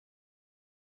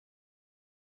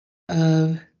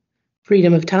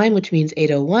freedom of time, which means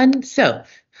 8:01. So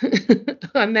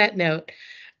on that note,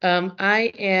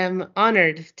 I am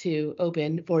honored to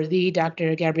open for the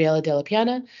Dr. Gabriela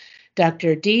Dellapiana.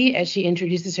 Dr. D, as she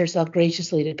introduces herself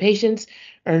graciously to patients,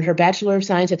 earned her Bachelor of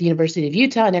Science at the University of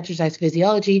Utah in exercise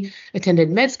physiology, attended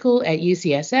med school at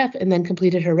UCSF, and then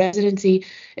completed her residency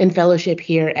and fellowship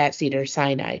here at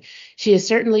Cedars-Sinai. She is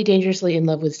certainly dangerously in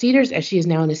love with Cedars, as she is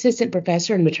now an assistant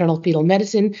professor in maternal fetal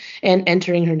medicine and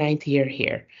entering her 9th year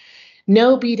here.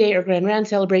 No B-Day or Grand Round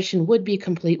celebration would be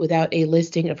complete without a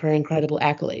listing of her incredible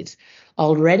accolades.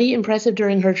 Already impressive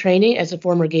during her training as a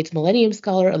former Gates Millennium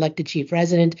Scholar, elected chief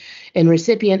resident, and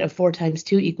recipient of 4 times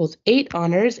 2 equals 8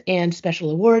 honors and special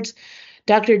awards,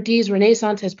 Dr. D's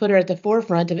renaissance has put her at the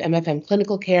forefront of MFM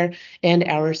clinical care and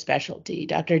our specialty.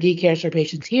 Dr. D cares for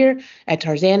patients here at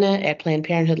Tarzana, at Planned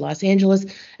Parenthood Los Angeles,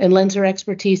 and lends her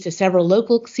expertise to several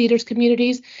local Cedars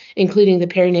communities, including the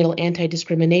Perinatal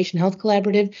Anti-Discrimination Health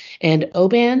Collaborative and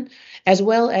OBAN, as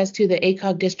well as to the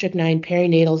ACOG District 9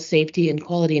 Perinatal Safety and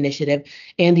Quality Initiative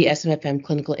and the SMFM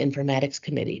Clinical Informatics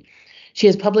Committee. She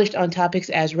has published on topics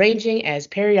as ranging as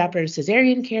perioperative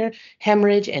cesarean care,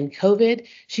 hemorrhage, and COVID.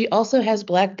 She also has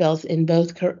black belts in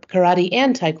both karate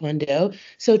and taekwondo,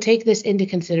 so take this into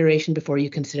consideration before you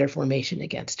consider formation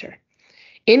against her.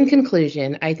 In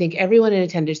conclusion, I think everyone in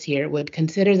attendance here would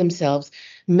consider themselves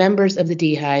members of the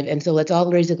D Hive, and so let's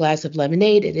all raise a glass of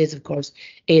lemonade. It is, of course,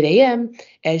 8 a.m.,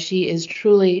 as she is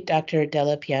truly Dr.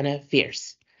 Dellapiana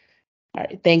Fierce. All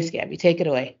right, thanks, Gabby. Take it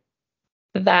away.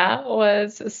 That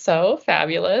was so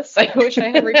fabulous. I wish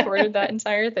I had recorded that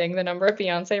entire thing. The number of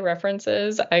Beyonce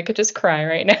references, I could just cry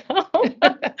right now.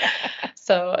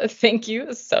 So thank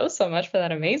you so much for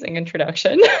that amazing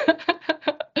introduction.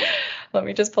 Let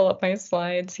me just pull up my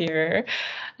slides here.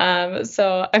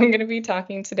 So I'm going to be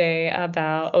talking today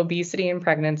about obesity and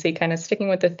pregnancy, kind of sticking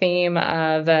with the theme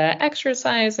of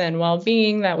exercise and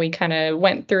well-being that we kind of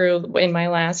went through in my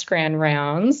last grand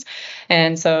rounds.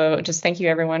 And so just thank you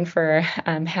everyone for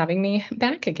having me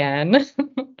back again.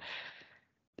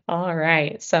 All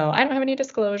right, so I don't have any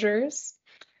disclosures.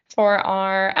 For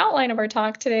our outline of our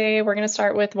talk today, we're going to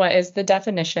start with what is the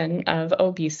definition of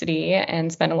obesity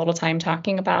and spend a little time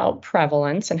talking about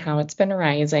prevalence and how it's been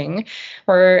rising.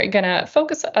 We're going to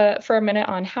focus for a minute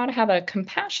on how to have a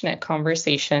compassionate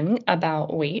conversation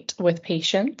about weight with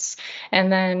patients, and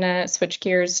then switch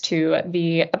gears to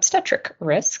the obstetric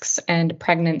risks and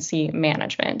pregnancy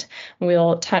management.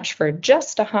 We'll touch for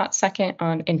just a hot second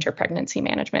on interpregnancy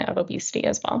management of obesity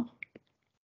as well.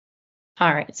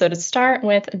 All right, so to start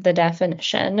with the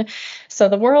definition. So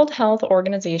the World Health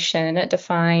Organization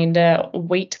defined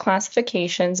weight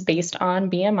classifications based on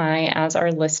BMI as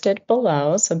are listed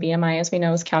below. So BMI, as we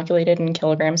know, is calculated in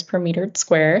kilograms per meter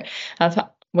square of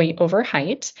weight over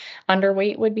height.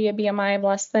 Underweight would be a BMI of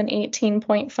less than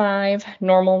 18.5.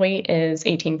 Normal weight is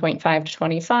 18.5 to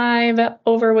 25.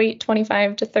 Overweight,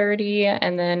 25 to 30.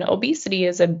 And then obesity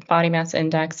is a body mass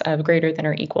index of greater than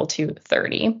or equal to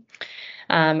 30.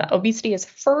 Obesity is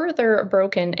further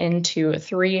broken into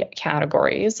 3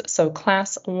 categories. So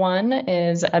class 1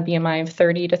 is a BMI of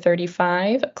 30 to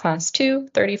 35, class 2,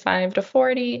 35 to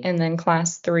 40, and then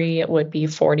class 3 would be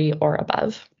 40 or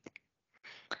above.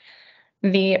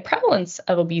 The prevalence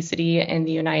of obesity in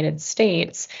the United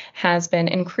States has been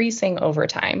increasing over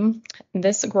time.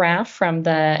 This graph from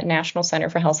the National Center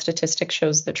for Health Statistics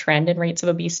shows the trend in rates of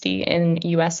obesity in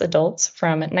U.S. adults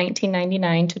from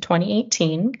 1999 to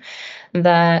 2018.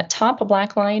 The top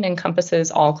black line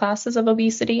encompasses all classes of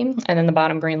obesity, and then the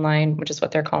bottom green line, which is what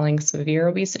they're calling severe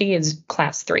obesity, is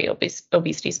class 3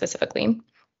 obesity specifically.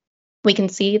 We can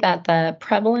see that the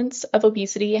prevalence of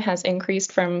obesity has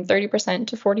increased from 30%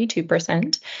 to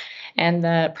 42%, and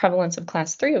the prevalence of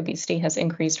class 3 obesity has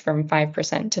increased from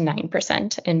 5% to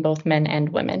 9% in both men and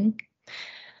women.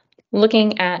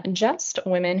 Looking at just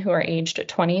women who are aged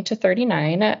 20 to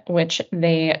 39, which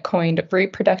they coined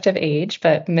reproductive age,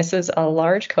 but misses a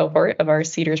large cohort of our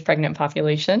Cedars pregnant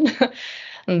population,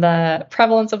 the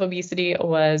prevalence of obesity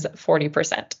was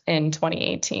 40% in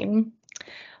 2018.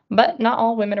 But not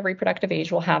all women of reproductive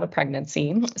age will have a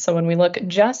pregnancy. So when we look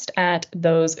just at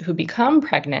those who become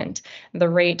pregnant, the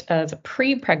rate of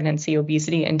pre-pregnancy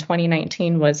obesity in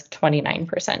 2019 was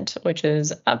 29%, which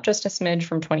is up just a smidge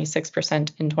from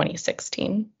 26% in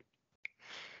 2016.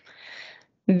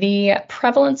 The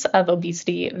prevalence of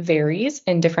obesity varies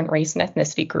in different race and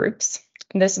ethnicity groups.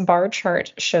 This bar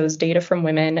chart shows data from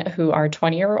women who are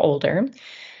 20 or older.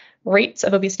 Rates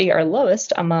of obesity are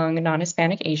lowest among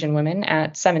non-Hispanic Asian women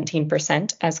at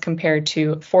 17% as compared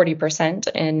to 40%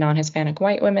 in non-Hispanic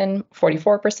white women,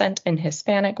 44% in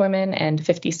Hispanic women, and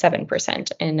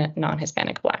 57% in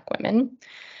non-Hispanic Black women.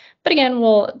 But again,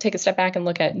 we'll take a step back and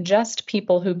look at just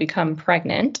people who become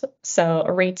pregnant. So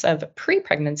rates of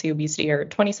pre-pregnancy obesity are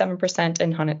 27%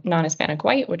 in non-Hispanic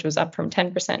white, which was up from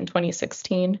 10% in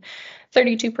 2016,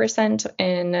 32%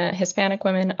 in Hispanic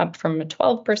women, up from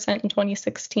 12% in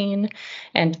 2016,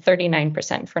 and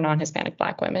 39% for non-Hispanic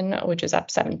Black women, which is up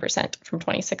 7% from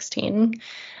 2016.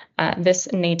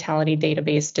 This natality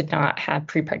database did not have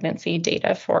pre-pregnancy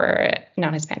data for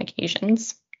non-Hispanic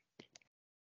Asians.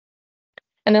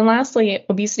 And then lastly,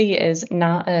 obesity is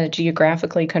not a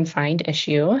geographically confined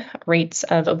issue. Rates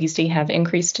of obesity have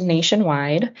increased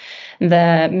nationwide.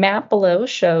 The map below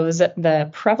shows the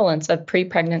prevalence of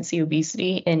pre-pregnancy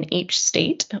obesity in each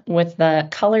state, with the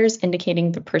colors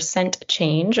indicating the percent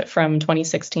change from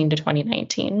 2016 to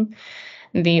 2019.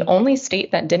 The only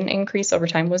state that didn't increase over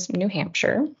time was New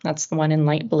Hampshire. That's the one in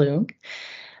light blue.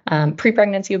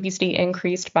 Pre-pregnancy obesity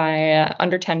increased by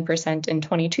under 10% in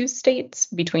 22 states,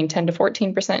 between 10 to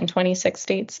 14% in 26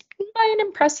 states, by an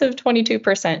impressive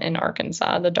 22% in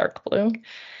Arkansas, the dark blue.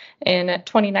 In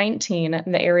 2019,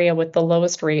 the area with the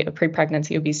lowest rate of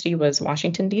pre-pregnancy obesity was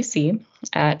Washington, D.C.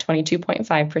 at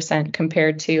 22.5%,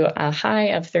 compared to a high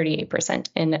of 38%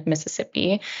 in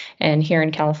Mississippi. And here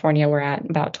in California, we're at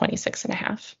about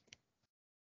 26.5%.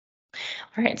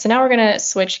 All right, so now we're going to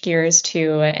switch gears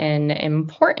to an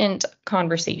important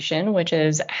conversation, which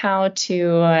is how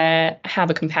to have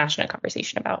a compassionate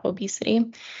conversation about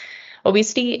obesity.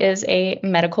 Obesity is a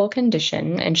medical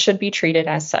condition and should be treated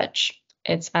as such.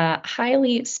 It's a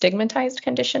highly stigmatized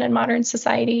condition in modern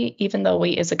society, even though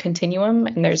weight is a continuum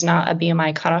and there's not a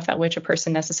BMI cutoff at which a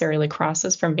person necessarily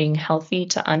crosses from being healthy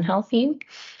to unhealthy.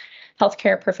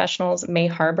 Healthcare professionals may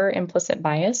harbor implicit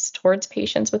bias towards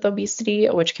patients with obesity,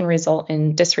 which can result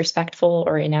in disrespectful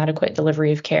or inadequate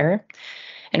delivery of care.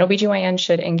 An OBGYN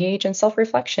should engage in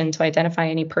self-reflection to identify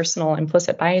any personal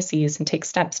implicit biases and take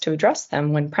steps to address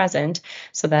them when present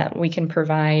so that we can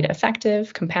provide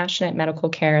effective, compassionate medical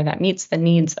care that meets the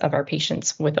needs of our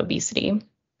patients with obesity.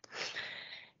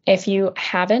 If you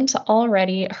haven't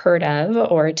already heard of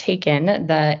or taken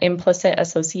the implicit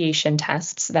association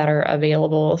tests that are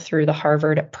available through the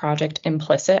Harvard Project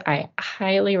Implicit, I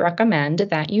highly recommend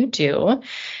that you do.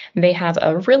 They have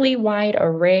a really wide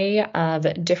array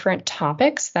of different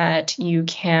topics that you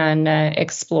can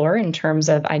explore in terms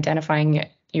of identifying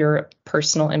your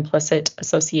personal implicit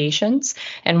associations,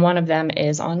 and one of them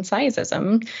is on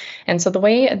sizeism. And so the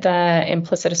way the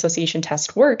implicit association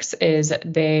test works is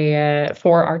they,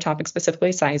 for our topic specifically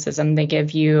sizeism, they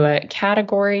give you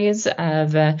categories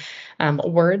of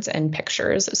words and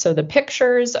pictures. So the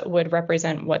pictures would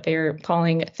represent what they're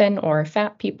calling thin or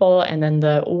fat people, and then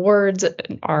the words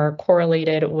are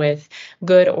correlated with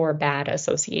good or bad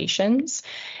associations.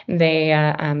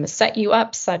 They set you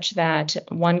up such that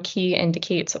one key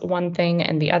indicates one thing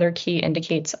and the other key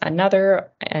indicates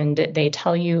another, and they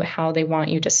tell you how they want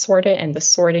you to sort it, and the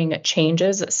sorting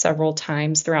changes several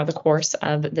times throughout the course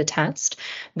of the test.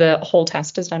 The whole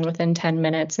test is done within 10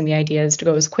 minutes, and the idea is to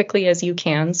go as quickly as you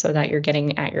can so that you're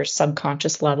getting at your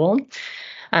subconscious level.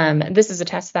 This is a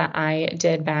test that I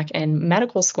did back in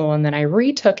medical school, and then I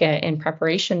retook it in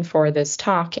preparation for this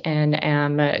talk, and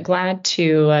am glad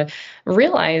to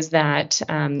realize that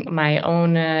my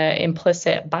own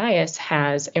implicit bias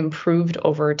has improved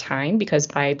over time, because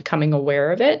by becoming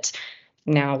aware of it,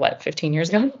 now, 15 years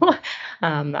ago,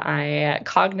 I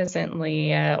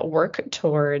cognizantly work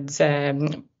towards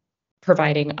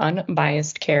providing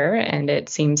unbiased care, and it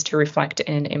seems to reflect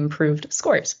in improved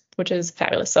scores, which is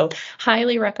fabulous. So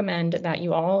highly recommend that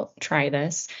you all try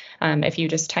this. If you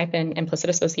just type in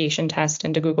implicit association test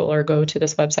into Google or go to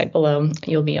this website below,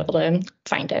 you'll be able to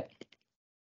find it.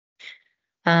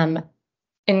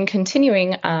 In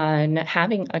continuing on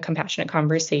having a compassionate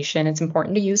conversation, it's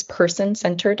important to use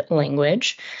person-centered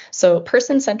language. So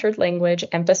person-centered language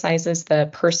emphasizes the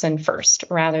person first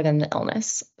rather than the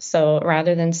illness. So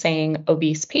rather than saying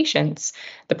obese patients,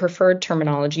 the preferred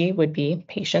terminology would be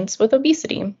patients with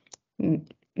obesity.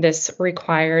 This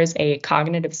requires a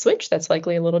cognitive switch that's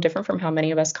likely a little different from how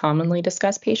many of us commonly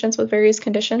discuss patients with various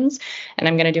conditions. And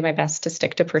I'm going to do my best to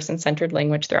stick to person-centered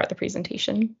language throughout the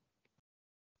presentation.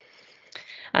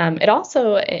 It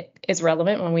also is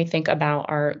relevant when we think about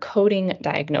our coding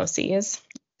diagnoses.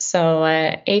 So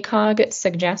ACOG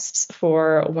suggests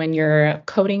for when you're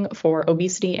coding for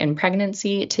obesity and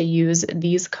pregnancy to use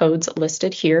these codes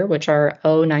listed here, which are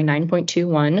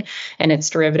 099.21, and its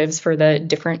derivatives for the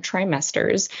different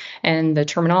trimesters. And the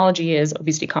terminology is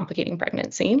obesity complicating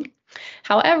pregnancy.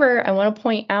 However, I want to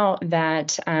point out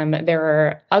that there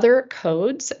are other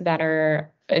codes that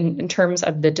are in terms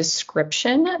of the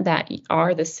description that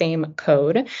are the same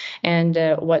code, and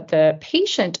what the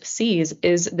patient sees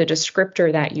is the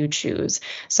descriptor that you choose.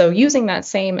 So using that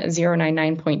same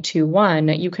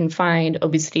 099.21, you can find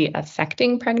obesity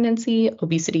affecting pregnancy,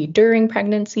 obesity during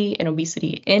pregnancy, and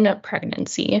obesity in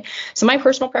pregnancy. So my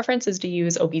personal preference is to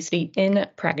use obesity in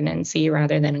pregnancy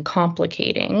rather than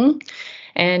complicating.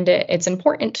 And it's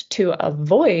important to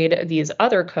avoid these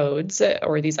other codes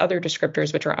or these other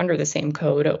descriptors, which are under the same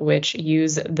code, which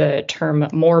use the term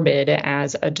morbid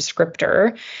as a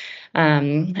descriptor.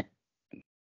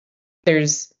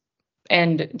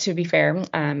 And to be fair,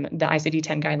 the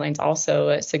ICD-10 guidelines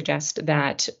also suggest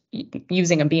that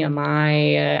using a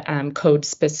BMI code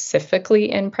specifically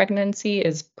in pregnancy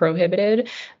is prohibited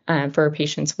for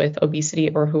patients with obesity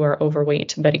or who are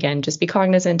overweight. But again, just be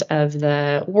cognizant of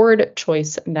the word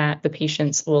choice that the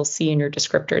patients will see in your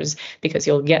descriptors, because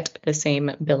you'll get the same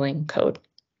billing code.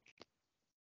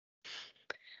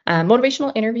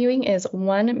 Motivational interviewing is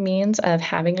one means of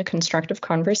having a constructive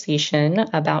conversation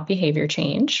about behavior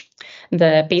change.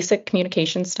 The basic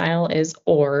communication style is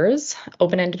ORS,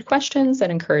 open-ended questions that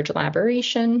encourage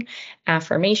elaboration,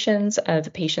 affirmations of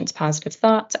the patient's positive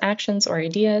thoughts, actions, or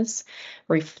ideas,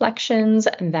 reflections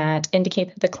that indicate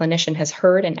that the clinician has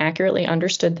heard and accurately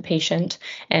understood the patient,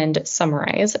 and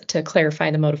summarize to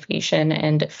clarify the motivation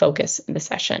and focus the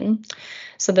session.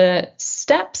 So the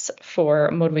steps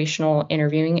for motivational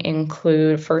interviewing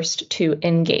include first to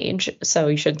engage. So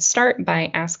you should start by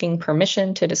asking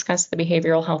permission to discuss the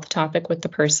behavioral health topic with the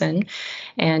person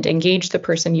and engage the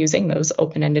person using those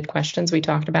open-ended questions we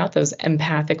talked about, those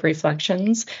empathic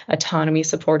reflections, autonomy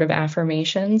supportive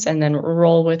affirmations, and then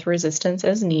roll with resistance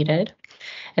as needed.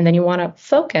 And then you want to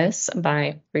focus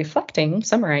by reflecting,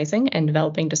 summarizing, and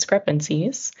developing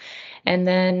discrepancies. And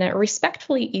then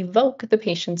respectfully evoke the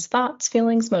patient's thoughts,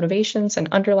 feelings, motivations, and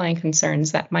underlying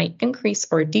concerns that might increase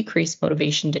or decrease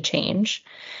motivation to change.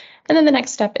 And then the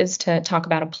next step is to talk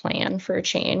about a plan for a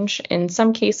change. In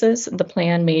some cases, the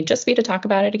plan may just be to talk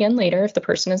about it again later if the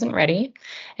person isn't ready.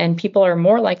 And people are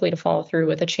more likely to follow through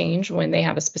with a change when they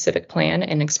have a specific plan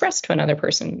and express to another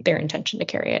person their intention to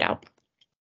carry it out.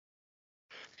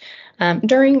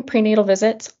 During prenatal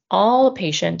visits, all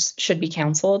patients should be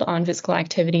counseled on physical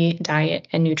activity, diet,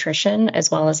 and nutrition,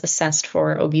 as well as assessed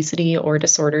for obesity or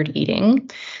disordered eating.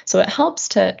 So it helps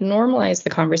to normalize the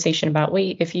conversation about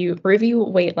weight if you review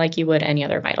weight like you would any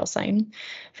other vital sign.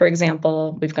 For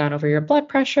example, we've gone over your blood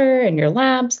pressure and your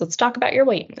labs. Let's talk about your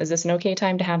weight. Is this an okay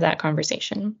time to have that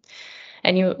conversation?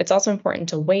 And it's also important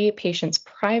to weigh patients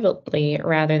privately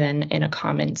rather than in a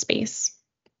common space.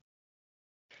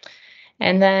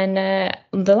 And then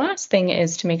the last thing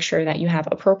is to make sure that you have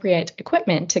appropriate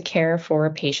equipment to care for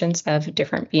patients of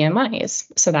different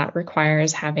BMIs. So that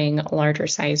requires having larger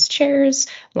sized chairs,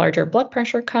 larger blood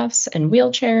pressure cuffs, and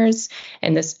wheelchairs.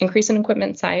 And this increase in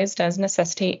equipment size does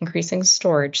necessitate increasing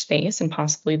storage space and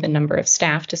possibly the number of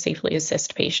staff to safely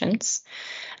assist patients.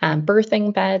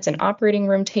 Birthing beds and operating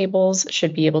room tables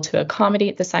should be able to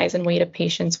accommodate the size and weight of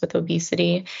patients with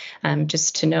obesity.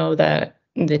 Just to know, the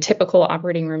typical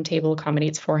operating room table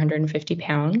accommodates 450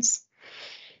 pounds.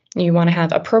 You want to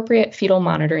have appropriate fetal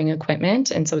monitoring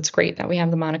equipment. And so it's great that we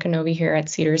have the Monica Novi here at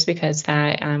Cedars, because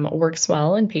that works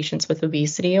well in patients with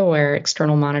obesity where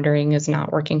external monitoring is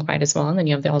not working quite as well. And then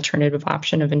you have the alternative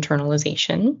option of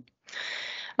internalization.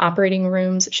 Operating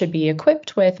rooms should be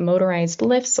equipped with motorized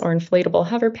lifts or inflatable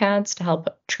hover pads to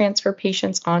help transfer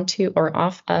patients onto or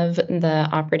off of the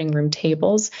operating room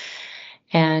tables.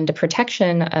 And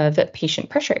protection of patient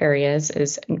pressure areas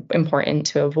is important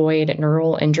to avoid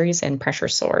neural injuries and pressure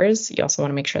sores. You also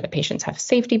want to make sure that patients have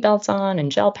safety belts on and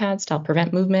gel pads to help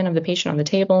prevent movement of the patient on the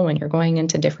table when you're going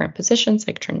into different positions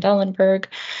like Trendelenburg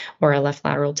or a left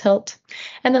lateral tilt.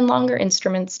 And then longer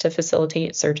instruments to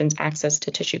facilitate surgeons' access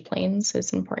to tissue planes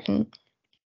is important.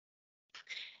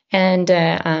 And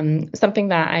something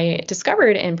that I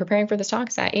discovered in preparing for this talk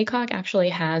is that ACOG actually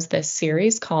has this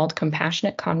series called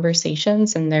Compassionate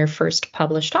Conversations, and their first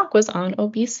published talk was on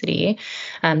obesity.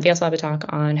 They also have a talk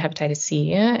on hepatitis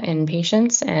C in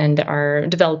patients and are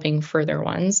developing further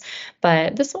ones.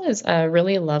 But this was a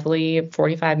really lovely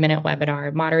 45-minute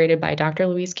webinar moderated by Dr.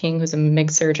 Louise King, who's a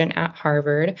MIG surgeon at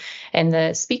Harvard. And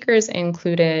the speakers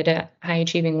included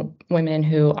high-achieving women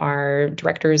who are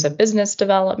directors of business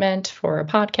development for a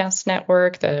podcast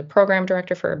network, the program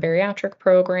director for a bariatric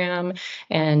program,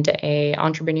 and a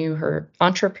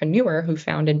entrepreneur who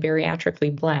founded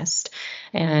Bariatrically Blessed.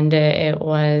 And it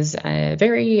was a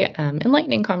very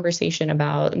enlightening conversation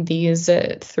about these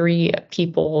three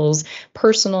people's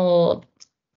personal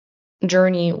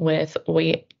journey with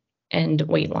weight and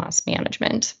weight loss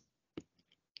management.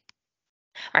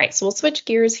 All right, so we'll switch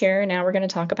gears here. Now we're going to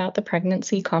talk about the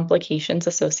pregnancy complications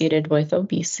associated with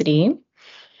obesity.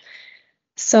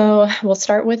 So we'll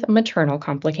start with maternal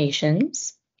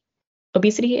complications.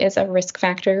 Obesity is a risk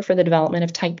factor for the development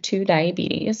of type 2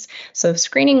 diabetes. So if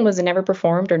screening was never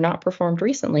performed or not performed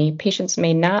recently, patients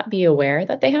may not be aware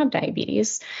that they have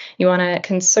diabetes. You want to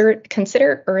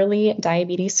consider early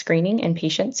diabetes screening in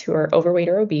patients who are overweight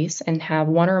or obese and have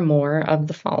one or more of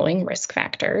the following risk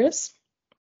factors.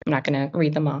 I'm not going to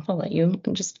read them off. I'll let you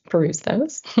just peruse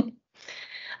those.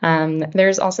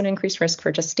 There's also an increased risk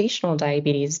for gestational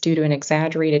diabetes due to an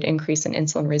exaggerated increase in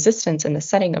insulin resistance in the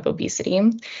setting of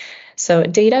obesity. So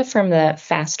data from the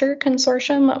FASTER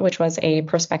consortium, which was a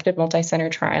prospective multi-center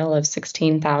trial of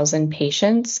 16,000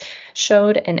 patients,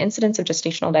 showed an incidence of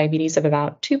gestational diabetes of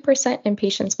about 2% in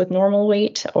patients with normal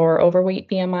weight or overweight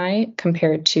BMI,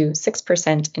 compared to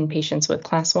 6% in patients with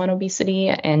class 1 obesity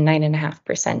and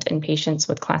 9.5% in patients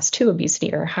with class 2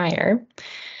 obesity or higher.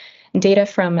 Data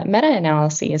from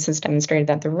meta-analyses has demonstrated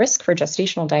that the risk for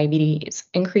gestational diabetes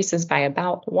increases by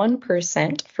about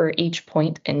 1% for each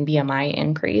point in BMI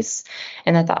increase,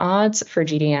 and that the odds for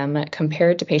GDM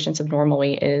compared to patients of normal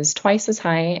weight is twice as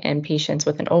high in patients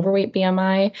with an overweight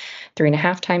BMI,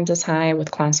 3.5 times as high with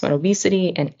class 1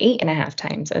 obesity, and 8.5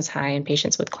 times as high in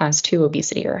patients with class 2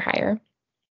 obesity or higher.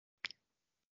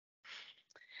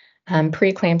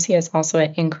 Preeclampsia is also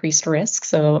at increased risk.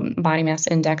 So body mass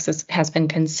index has been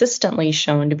consistently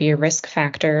shown to be a risk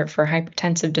factor for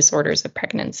hypertensive disorders of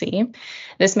pregnancy.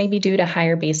 This may be due to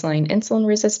higher baseline insulin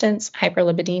resistance,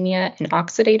 hyperlipidemia, and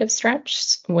oxidative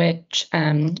stress, which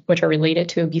are related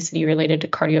to obesity related to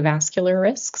cardiovascular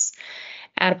risks.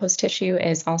 Adipose tissue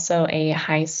is also a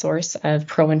high source of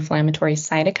pro-inflammatory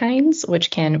cytokines, which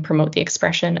can promote the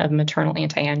expression of maternal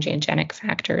anti-angiogenic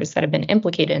factors that have been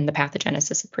implicated in the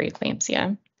pathogenesis of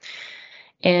preeclampsia.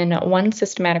 In one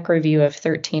systematic review of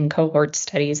 13 cohort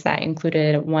studies that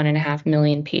included 1.5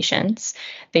 million patients,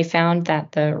 they found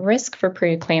that the risk for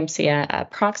preeclampsia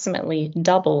approximately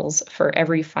doubles for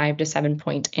every 5 to 7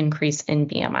 point increase in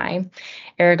BMI.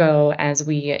 Ergo, as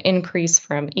we increase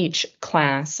from each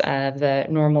class of the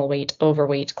normal weight,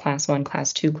 overweight, class 1,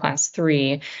 class 2, class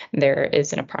 3, there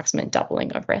is an approximate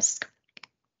doubling of risk.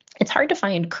 It's hard to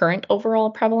find current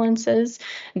overall prevalences.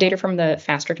 Data from the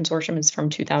FASTER consortium is from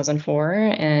 2004,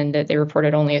 and they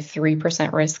reported only a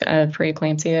 3% risk of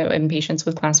preeclampsia in patients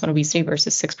with class 1 obesity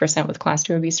versus 6% with class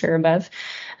 2 obesity or above.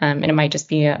 And it might just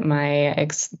be my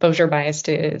exposure bias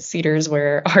to CEDARS,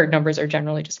 where our numbers are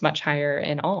generally just much higher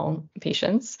in all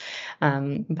patients.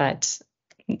 But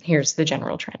here's the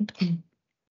general trend.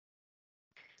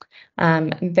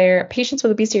 Patients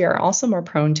with obesity are also more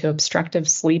prone to obstructive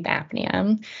sleep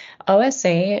apnea.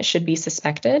 OSA should be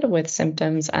suspected with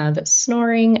symptoms of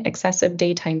snoring, excessive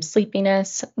daytime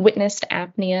sleepiness, witnessed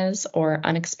apneas, or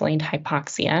unexplained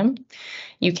hypoxia.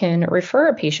 You can refer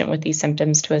a patient with these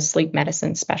symptoms to a sleep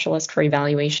medicine specialist for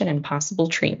evaluation and possible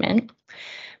treatment.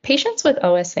 Patients with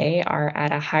OSA are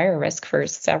at a higher risk for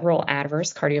several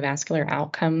adverse cardiovascular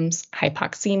outcomes,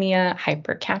 hypoxemia,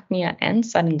 hypercapnia, and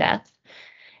sudden death.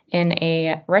 In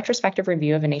a retrospective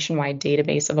review of a nationwide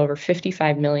database of over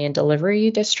 55 million delivery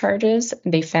discharges,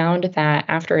 they found that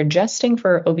after adjusting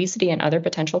for obesity and other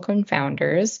potential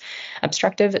confounders,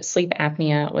 obstructive sleep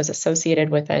apnea was associated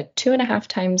with a 2.5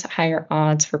 times higher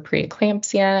odds for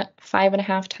preeclampsia,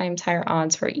 5.5 times higher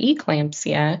odds for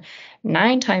eclampsia,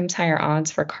 9 times higher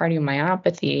odds for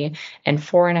cardiomyopathy, and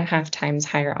 4.5 times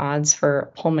higher odds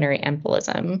for pulmonary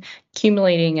embolism,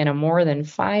 accumulating in a more than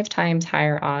 5 times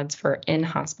higher odds for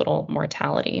in-hospital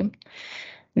mortality.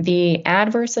 The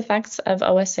adverse effects of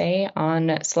OSA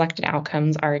on selected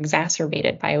outcomes are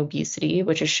exacerbated by obesity,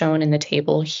 which is shown in the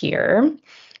table here.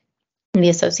 The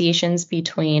associations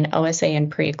between OSA and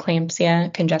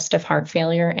preeclampsia, congestive heart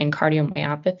failure, and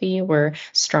cardiomyopathy were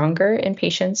stronger in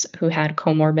patients who had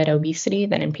comorbid obesity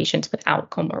than in patients without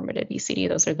comorbid obesity.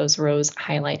 Those are those rows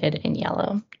highlighted in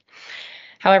yellow.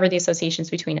 However, the associations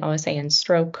between OSA and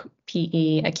stroke,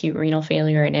 PE, acute renal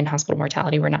failure, and in-hospital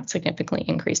mortality were not significantly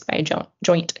increased by a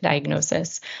joint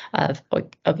diagnosis of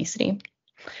obesity.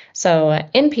 So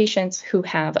in patients who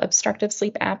have obstructive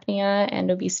sleep apnea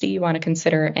and obesity, you want to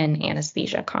consider an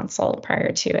anesthesia consult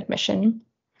prior to admission.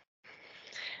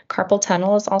 Carpal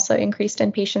tunnel is also increased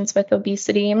in patients with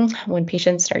obesity. When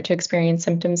patients start to experience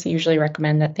symptoms, we usually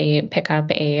recommend that they pick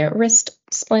up a wrist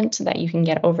splint that you can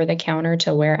get over the counter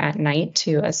to wear at night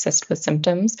to assist with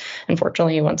symptoms.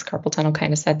 Unfortunately, once carpal tunnel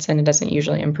kind of sets in, it doesn't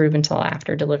usually improve until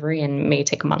after delivery and may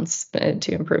take months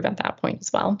to improve at that point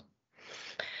as well.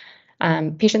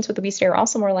 Patients with obesity are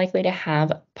also more likely to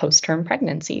have post-term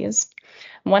pregnancies.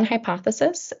 One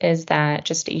hypothesis is that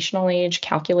gestational age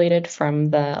calculated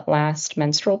from the last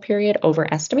menstrual period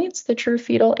overestimates the true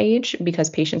fetal age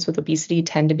because patients with obesity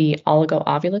tend to be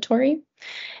oligo-ovulatory.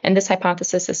 And this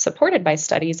hypothesis is supported by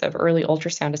studies of early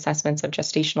ultrasound assessments of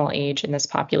gestational age in this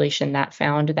population that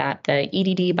found that the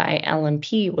EDD by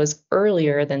LMP was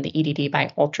earlier than the EDD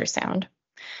by ultrasound.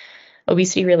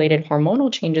 Obesity-related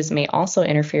hormonal changes may also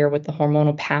interfere with the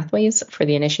hormonal pathways for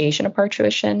the initiation of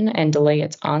parturition and delay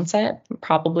its onset,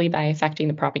 probably by affecting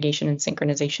the propagation and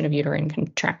synchronization of uterine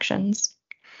contractions.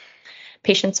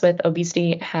 Patients with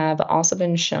obesity have also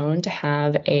been shown to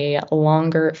have a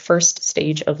longer first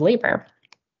stage of labor.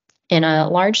 In a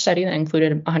large study that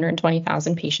included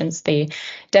 120,000 patients, they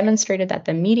demonstrated that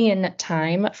the median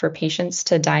time for patients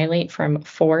to dilate from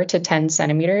 4 to 10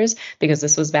 centimeters, because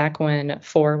this was back when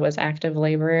 4 was active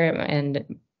labor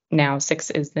and now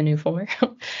 6 is the new 4.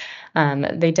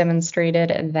 They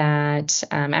demonstrated that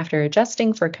after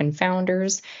adjusting for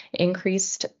confounders,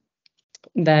 increased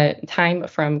the time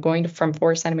from going from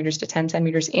 4 centimeters to 10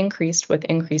 centimeters increased with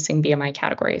increasing BMI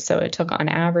category. So it took on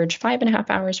average 5.5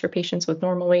 hours for patients with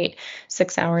normal weight,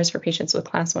 6 hours for patients with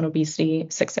class 1 obesity,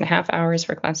 6.5 hours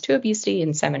for class 2 obesity,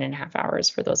 and 7.5 hours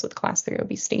for those with class 3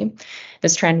 obesity.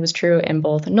 This trend was true in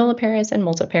both nulliparous and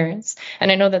multiparous.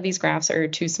 And I know that these graphs are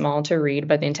too small to read,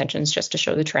 but the intention is just to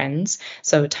show the trends.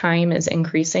 So time is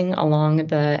increasing along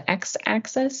the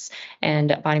x-axis,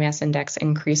 and body mass index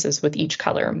increases with each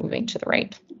color moving to the right.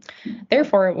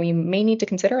 Therefore, we may need to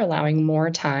consider allowing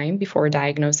more time before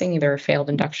diagnosing either a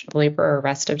failed induction of labor or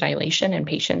arrest of dilation in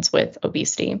patients with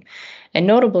obesity. And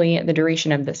notably, the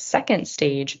duration of the second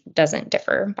stage doesn't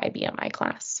differ by BMI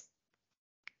class.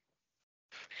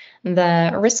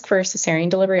 The risk for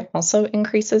cesarean delivery also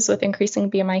increases with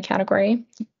increasing BMI category.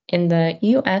 In the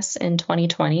US in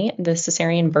 2020, the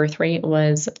cesarean birth rate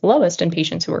was lowest in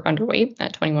patients who were underweight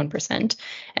at 21%,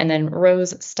 and then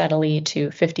rose steadily to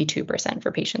 52%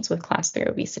 for patients with class 3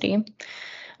 obesity.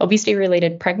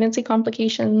 Obesity-related pregnancy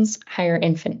complications, higher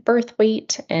infant birth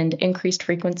weight, and increased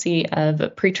frequency of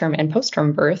preterm and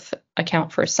postterm birth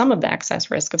account for some of the excess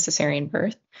risk of cesarean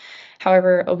birth.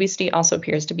 However, obesity also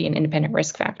appears to be an independent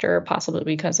risk factor, possibly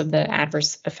because of the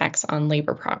adverse effects on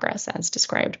labor progress, as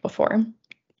described before.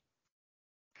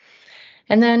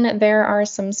 And then there are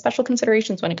some special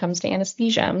considerations when it comes to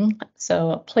anesthesia.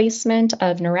 So placement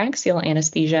of neuraxial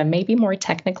anesthesia may be more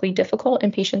technically difficult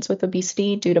in patients with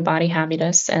obesity due to body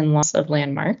habitus and loss of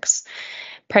landmarks.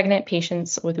 Pregnant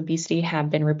patients with obesity have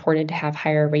been reported to have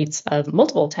higher rates of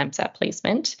multiple attempts at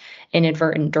placement,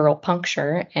 inadvertent dural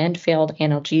puncture, and failed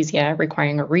analgesia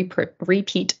requiring a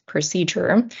repeat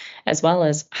procedure, as well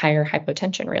as higher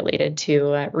hypotension related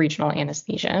to regional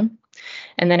anesthesia.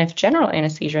 And then if general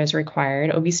anesthesia is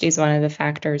required, obesity is one of the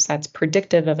factors that's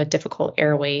predictive of a difficult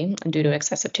airway due to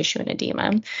excessive tissue and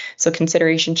edema. So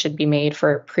consideration should be made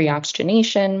for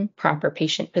pre-oxygenation, proper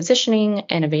patient positioning,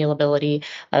 and availability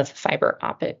of fiber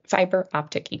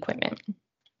optic equipment.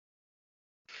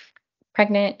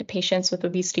 Pregnant patients with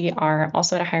obesity are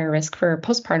also at a higher risk for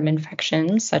postpartum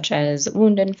infections, such as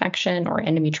wound infection or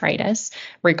endometritis,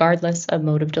 regardless of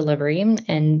mode of delivery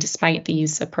and despite the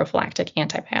use of prophylactic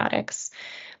antibiotics.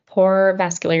 Poor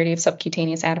vascularity of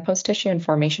subcutaneous adipose tissue and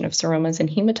formation of seromas and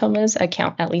hematomas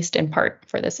account, at least in part,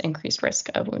 for this increased risk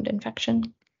of wound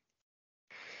infection.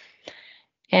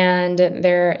 And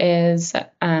there is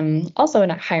also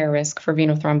a higher risk for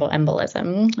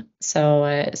venothromboembolism.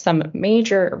 So some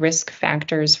major risk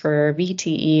factors for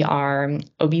VTE are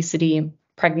obesity,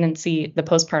 pregnancy, the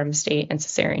postpartum state, and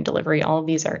cesarean delivery. All of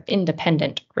these are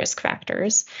independent risk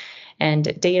factors.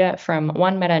 And data from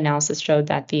one meta-analysis showed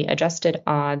that the adjusted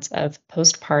odds of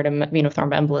postpartum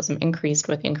venothromboembolism increased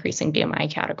with increasing BMI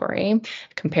category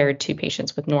compared to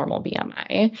patients with normal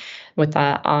BMI, with the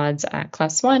odds at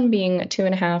class 1 being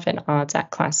 2.5 and odds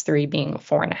at class 3 being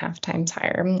 4.5 times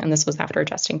higher. And this was after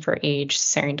adjusting for age,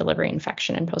 cesarean delivery,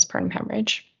 infection, and postpartum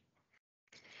hemorrhage.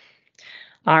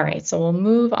 All right, so we'll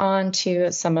move on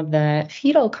to some of the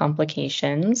fetal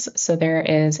complications. So there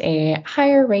is a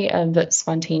higher rate of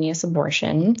spontaneous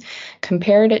abortion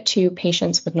compared to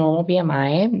patients with normal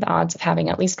BMI. The odds of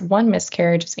having at least one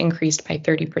miscarriage is increased by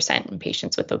 30% in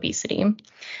patients with obesity.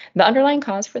 The underlying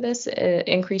cause for this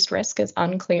increased risk is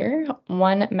unclear.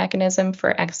 One mechanism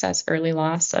for excess early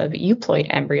loss of euploid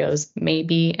embryos may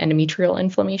be endometrial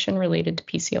inflammation related to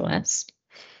PCOS.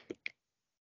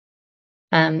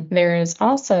 There is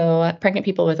also pregnant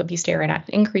people with obesity are at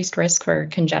increased risk for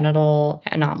congenital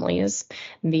anomalies.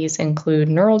 These include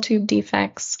neural tube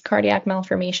defects, cardiac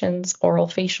malformations, oral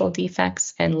facial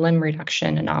defects, and limb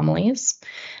reduction anomalies.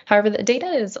 However, the data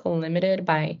is limited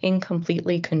by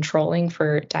incompletely controlling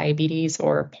for diabetes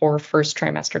or poor first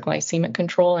trimester glycemic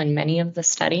control in many of the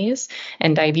studies,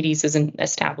 and diabetes is an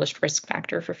established risk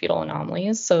factor for fetal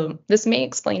anomalies. So this may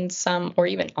explain some or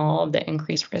even all of the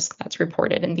increased risk that's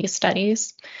reported in these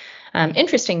studies.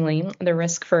 Interestingly, the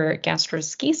risk for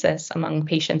gastroschisis among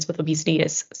patients with obesity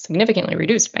is significantly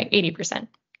reduced by 80%.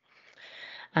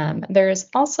 There's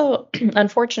also,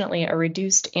 unfortunately, a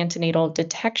reduced antenatal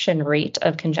detection rate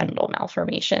of congenital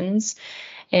malformations.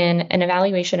 In an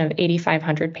evaluation of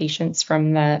 8,500 patients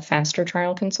from the FASTER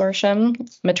trial consortium,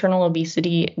 maternal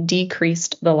obesity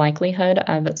decreased the likelihood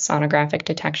of sonographic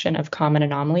detection of common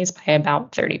anomalies by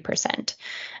about 30%.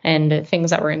 And things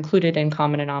that were included in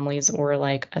common anomalies were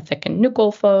like a thickened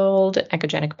nuchal fold,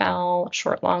 echogenic bowel,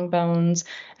 short long bones,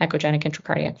 echogenic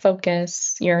intracardiac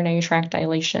focus, urinary tract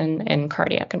dilation, and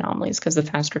cardiac anomalies, because the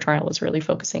FASTER trial was really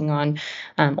focusing on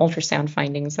ultrasound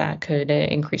findings that could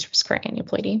increase risk for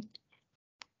aneuploidy.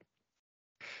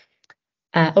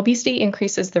 Obesity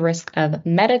increases the risk of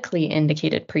medically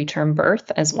indicated preterm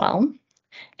birth as well.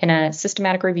 In a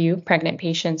systematic review, pregnant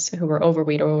patients who were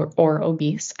overweight or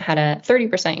obese had a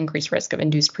 30% increased risk of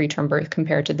induced preterm birth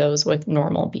compared to those with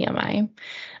normal BMI.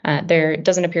 There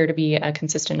doesn't appear to be a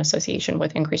consistent association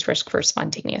with increased risk for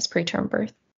spontaneous preterm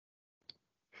birth.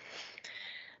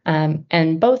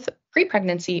 And both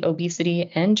prepregnancy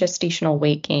obesity and gestational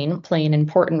weight gain play an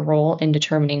important role in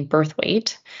determining birth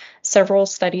weight. Several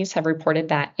studies have reported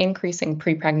that increasing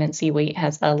prepregnancy weight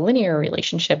has a linear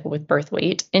relationship with birth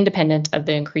weight, independent of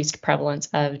the increased prevalence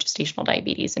of gestational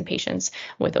diabetes in patients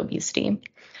with obesity.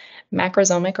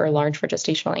 Macrosomic or large for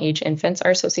gestational age infants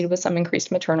are associated with some increased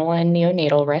maternal and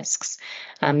neonatal risks.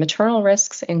 Maternal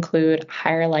risks include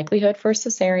higher likelihood for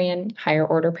cesarean, higher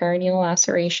order perineal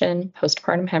laceration,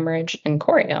 postpartum hemorrhage, and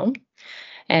choreo.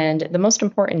 And the most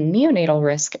important neonatal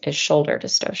risk is shoulder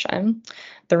dystocia.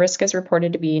 The risk is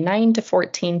reported to be 9 to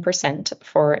 14%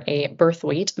 for a birth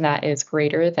weight that is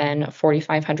greater than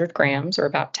 4,500 grams, or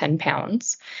about 10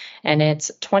 pounds. And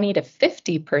it's 20 to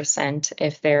 50%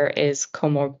 if there is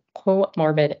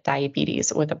comorbid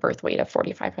diabetes with a birth weight of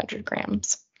 4,500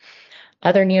 grams.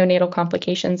 Other neonatal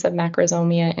complications of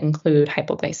macrosomia include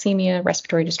hypoglycemia,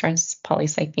 respiratory distress,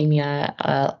 polycythemia,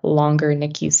 a longer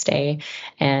NICU stay,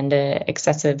 and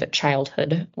excessive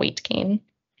childhood weight gain.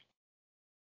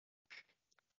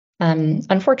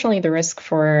 Unfortunately, the risk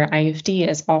for IUFD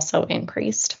is also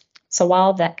increased. So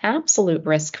while the absolute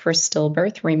risk for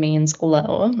stillbirth remains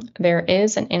low, there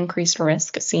is an increased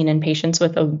risk seen in patients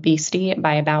with obesity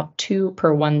by about 2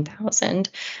 per 1,000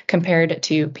 compared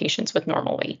to patients with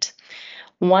normal weight.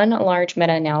 One large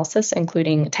meta-analysis,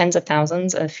 including tens of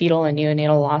thousands of fetal and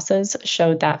neonatal losses,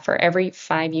 showed that for every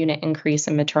 5-unit increase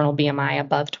in maternal BMI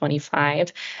above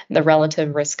 25, the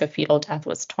relative risk of fetal death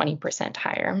was 20%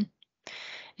 higher.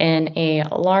 In a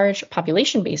large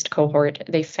population-based cohort,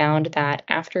 they found that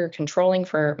after controlling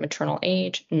for maternal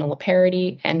age,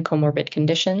 nulliparity, and comorbid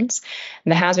conditions,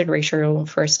 the hazard ratio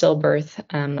for stillbirth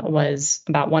was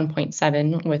about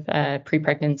 1.7 with a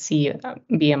pre-pregnancy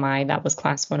BMI that was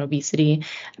class 1 obesity,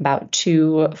 about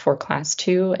 2 for class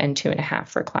 2, and 2.5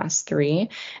 for class 3.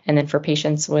 And then for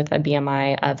patients with a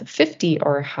BMI of 50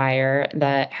 or higher,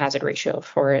 the hazard ratio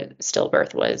for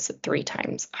stillbirth was 3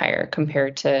 times higher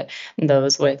compared to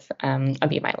those with a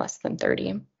BMI less than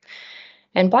 30.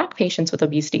 And Black patients with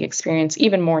obesity experience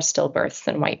even more stillbirths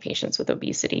than white patients with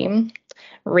obesity.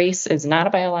 Race is not a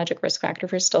biologic risk factor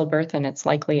for stillbirth, and it's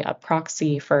likely a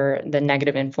proxy for the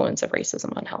negative influence of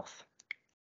racism on health.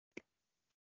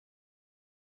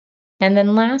 And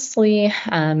then lastly,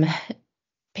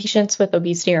 patients with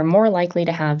obesity are more likely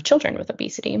to have children with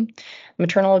obesity.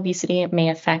 Maternal obesity may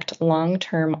affect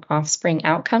long-term offspring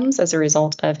outcomes as a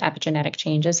result of epigenetic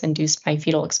changes induced by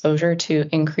fetal exposure to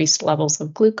increased levels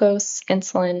of glucose,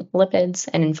 insulin, lipids,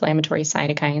 and inflammatory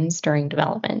cytokines during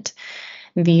development.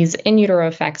 These in utero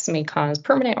effects may cause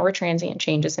permanent or transient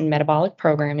changes in metabolic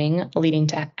programming, leading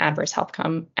to adverse health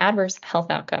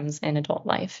outcomes in adult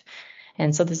life.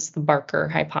 And so this is the Barker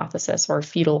hypothesis, or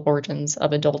fetal origins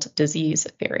of adult disease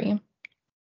theory.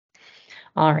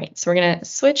 All right, so we're going to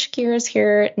switch gears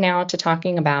here now to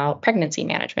talking about pregnancy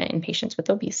management in patients with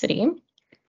obesity,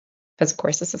 because of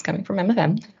course this is coming from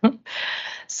MFM.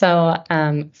 So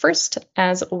first,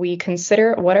 as we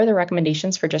consider what are the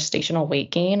recommendations for gestational weight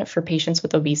gain for patients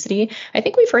with obesity, I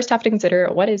think we first have to consider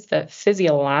what is the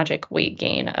physiologic weight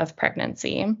gain of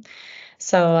pregnancy.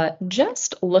 So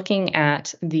just looking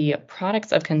at the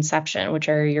products of conception, which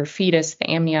are your fetus,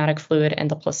 the amniotic fluid, and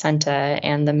the placenta,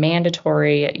 and the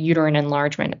mandatory uterine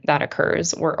enlargement that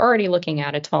occurs, we're already looking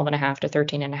at a 12.5 to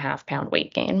 13.5 pound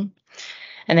weight gain.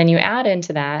 And then you add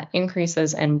into that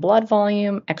increases in blood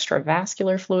volume,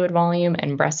 extravascular fluid volume,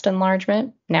 and breast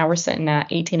enlargement. Now we're sitting at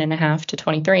 18.5 to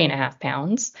 23.5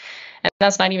 pounds. And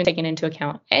that's not even taking into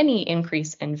account any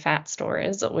increase in fat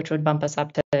stores, which would bump us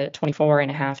up to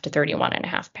 24.5 to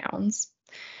 31.5 pounds.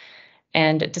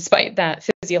 And despite that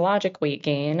physiologic weight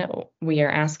gain, we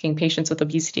are asking patients with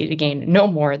obesity to gain no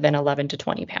more than 11 to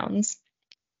 20 pounds.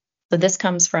 So this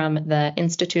comes from the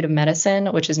Institute of Medicine,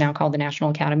 which is now called the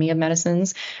National Academy of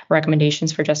Medicine's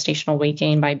recommendations for gestational weight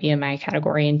gain by BMI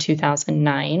category in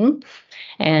 2009.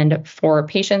 And for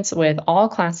patients with all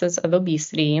classes of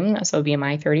obesity, so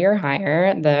BMI 30 or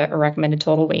higher, the recommended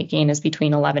total weight gain is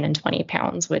between 11 and 20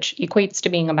 pounds, which equates to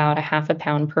being about a half a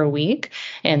pound per week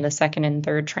in the second and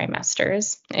third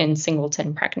trimesters in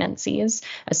singleton pregnancies,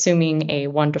 assuming a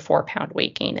 1 to 4 pound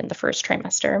weight gain in the first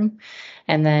trimester.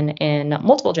 And then in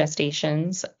multiple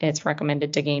gestations, it's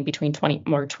recommended to gain between 20,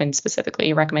 or twins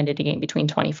specifically, recommended to gain between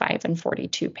 25 and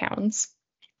 42 pounds.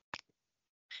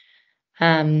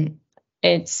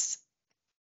 It's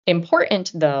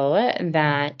important, though,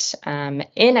 that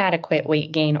inadequate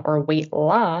weight gain or weight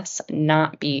loss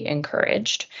not be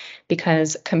encouraged,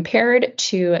 because compared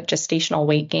to gestational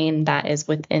weight gain that is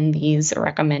within these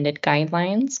recommended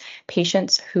guidelines,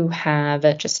 patients who have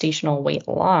gestational weight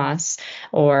loss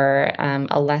or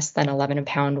a less than 11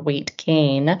 pound weight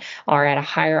gain are at a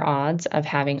higher odds of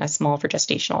having a small for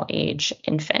gestational age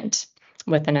infant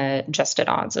with an adjusted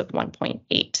odds of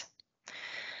 1.8.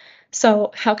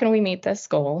 So how can we meet this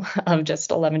goal of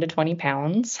just 11 to 20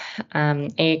 pounds?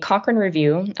 A Cochrane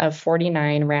review of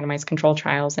 49 randomized control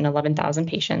trials in 11,000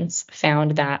 patients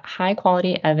found that high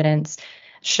quality evidence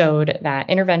showed that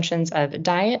interventions of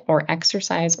diet or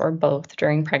exercise or both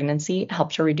during pregnancy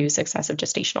help to reduce excessive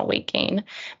gestational weight gain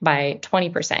by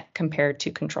 20% compared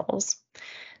to controls.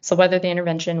 So whether the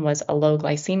intervention was a low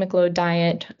glycemic load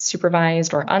diet,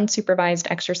 supervised or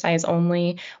unsupervised exercise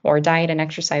only, or diet and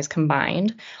exercise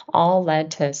combined, all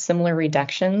led to similar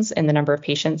reductions in the number of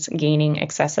patients gaining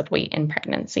excessive weight in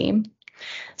pregnancy.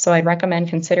 So I'd recommend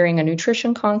considering a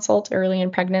nutrition consult early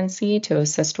in pregnancy to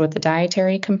assist with the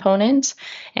dietary component.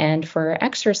 And for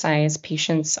exercise,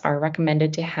 patients are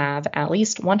recommended to have at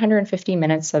least 150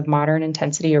 minutes of moderate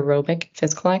intensity aerobic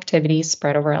physical activity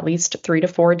spread over at least 3 to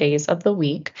 4 days of the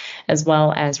week, as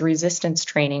well as resistance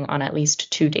training on at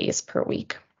least 2 days per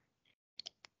week.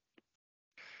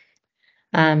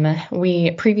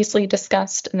 We previously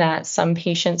discussed that some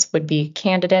patients would be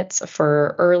candidates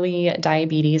for early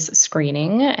diabetes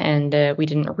screening, and we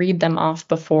didn't read them off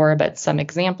before, but some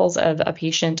examples of a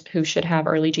patient who should have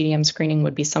early GDM screening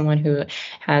would be someone who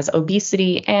has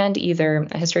obesity and either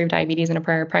a history of diabetes in a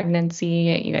prior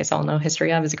pregnancy. You guys all know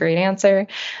history of is a great answer.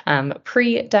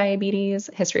 Pre-diabetes,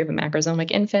 history of a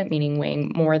macrosomic infant, meaning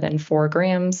weighing more than 4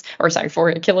 kilograms,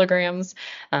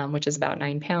 which is about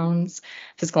 9 pounds.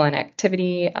 Physical inactivity,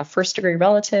 a first-degree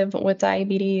relative with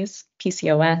diabetes,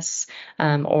 PCOS,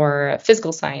 or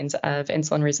physical signs of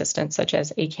insulin resistance, such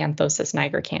as acanthosis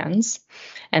nigricans.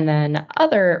 And then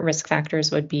other risk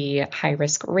factors would be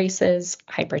high-risk races,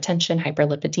 hypertension,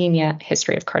 hyperlipidemia,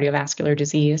 history of cardiovascular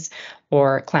disease,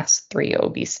 or class 3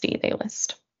 obesity they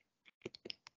list.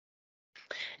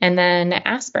 And then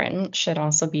aspirin should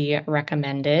also be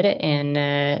recommended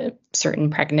in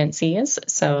certain pregnancies.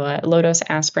 So low-dose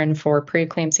aspirin for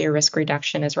preeclampsia risk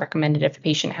reduction is recommended if a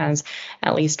patient has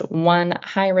at least 1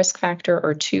 high risk factor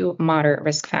or 2 moderate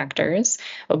risk factors.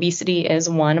 Obesity is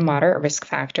 1 moderate risk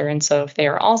factor, and so if they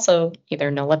are also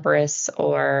either nulliparous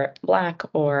or Black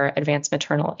or advanced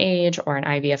maternal age or an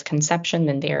IVF conception,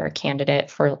 then they are a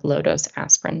candidate for low-dose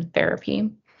aspirin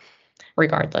therapy,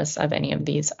 regardless of any of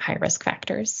these high risk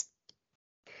factors.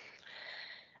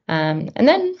 And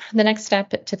then the next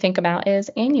step to think about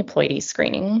is aneuploidy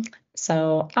screening.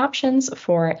 So options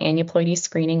for aneuploidy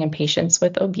screening in patients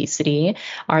with obesity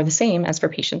are the same as for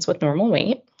patients with normal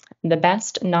weight. The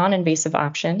best non-invasive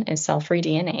option is cell-free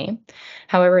DNA.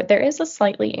 However, there is a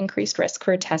slightly increased risk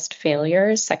for test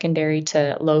failure secondary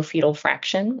to low fetal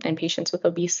fraction in patients with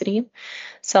obesity.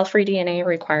 Cell-free DNA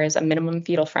requires a minimum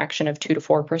fetal fraction of 2 to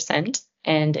 4%,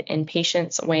 and in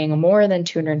patients weighing more than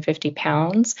 250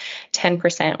 pounds,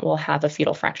 10% will have a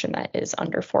fetal fraction that is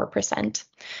under 4%.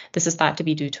 This is thought to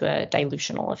be due to a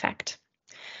dilutional effect.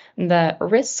 The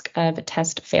risk of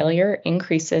test failure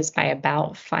increases by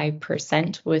about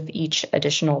 5% with each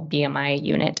additional BMI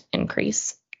unit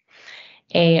increase.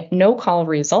 A no-call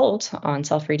result on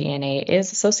cell-free DNA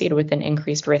is associated with an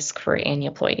increased risk for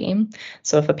aneuploidy.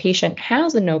 So if a patient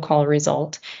has a no-call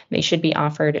result, they should be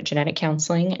offered genetic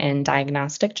counseling and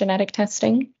diagnostic genetic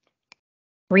testing.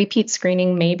 Repeat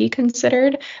screening may be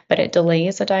considered, but it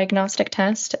delays a diagnostic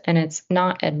test, and it's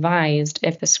not advised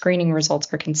if the screening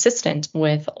results are consistent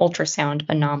with ultrasound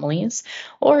anomalies,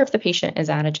 or if the patient is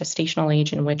at a gestational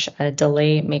age in which a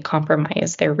delay may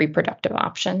compromise their reproductive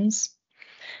options.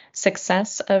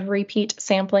 Success of repeat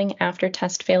sampling after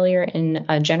test failure in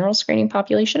a general screening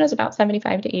population is about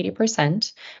 75 to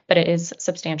 80%, but it is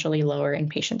substantially lower in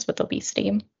patients with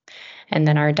obesity. And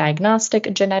then our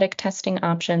diagnostic genetic testing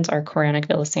options are chorionic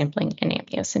villus sampling and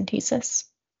amniocentesis.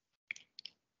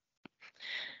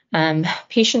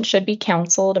 Patients should be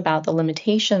counseled about the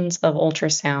limitations of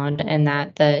ultrasound and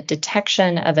that the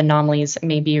detection of anomalies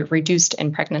may be reduced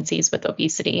in pregnancies with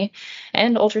obesity,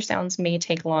 and ultrasounds may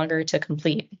take longer to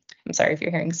complete. I'm sorry if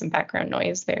you're hearing some background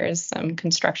noise. There's some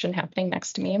construction happening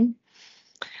next to me.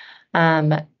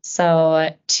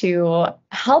 So to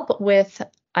help with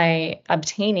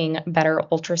obtaining better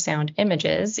ultrasound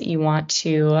images, you want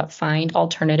to find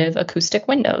alternative acoustic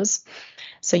windows.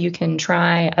 So you can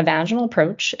try a vaginal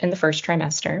approach in the first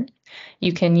trimester.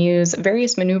 You can use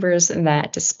various maneuvers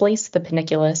that displace the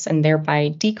panniculus and thereby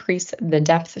decrease the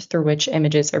depth through which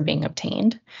images are being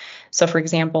obtained. So for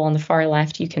example, on the far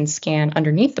left, you can scan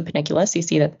underneath the panniculus. You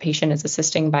see that the patient is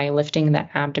assisting by lifting the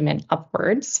abdomen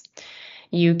upwards.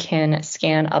 You can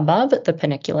scan above the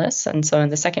panniculus. And so in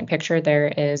the second picture, there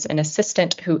is an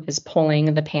assistant who is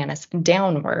pulling the pannus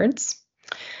downwards.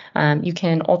 You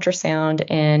can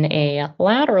ultrasound in a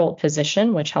lateral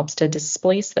position, which helps to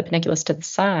displace the panniculus to the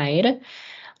side,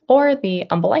 or the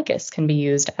umbilicus can be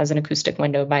used as an acoustic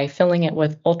window by filling it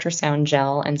with ultrasound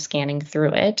gel and scanning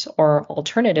through it, or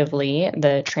alternatively,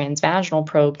 the transvaginal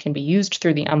probe can be used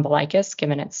through the umbilicus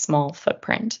given its small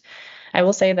footprint. I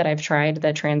will say that I've tried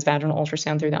the transvaginal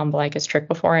ultrasound through the umbilicus trick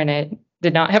before, and it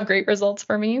did not have great results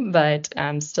for me, but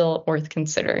still worth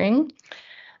considering.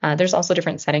 There's also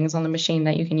different settings on the machine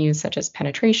that you can use, such as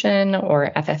penetration or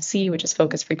FFC, which is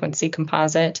focus frequency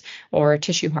composite, or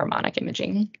tissue harmonic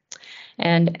imaging.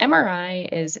 And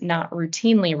MRI is not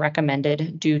routinely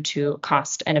recommended due to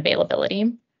cost and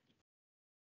availability.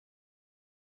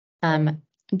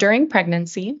 During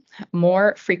pregnancy,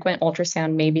 more frequent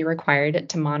ultrasound may be required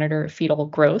to monitor fetal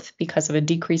growth because of a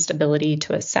decreased ability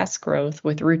to assess growth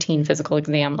with routine physical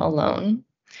exam alone.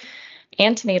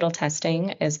 Antenatal testing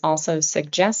is also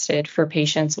suggested for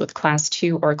patients with class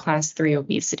 2 or class 3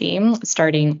 obesity,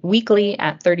 starting weekly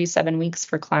at 37 weeks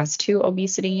for class 2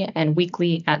 obesity and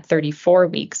weekly at 34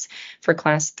 weeks for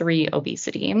class 3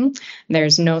 obesity.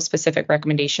 There's no specific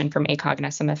recommendation from ACOG and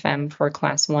SMFM for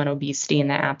class 1 obesity in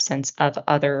the absence of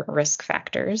other risk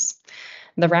factors.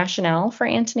 The rationale for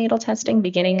antenatal testing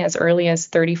beginning as early as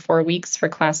 34 weeks for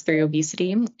class 3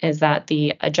 obesity is that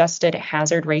the adjusted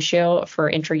hazard ratio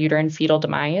for intrauterine fetal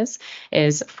demise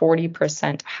is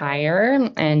 40%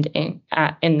 higher and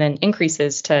then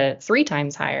increases to 3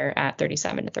 times higher at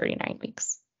 37 to 39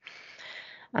 weeks.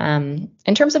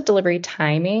 In terms of delivery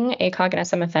timing, ACOG and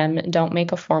SMFM don't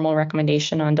make a formal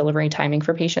recommendation on delivery timing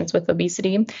for patients with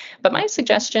obesity, but my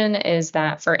suggestion is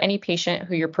that for any patient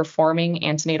who you're performing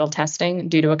antenatal testing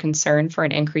due to a concern for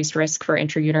an increased risk for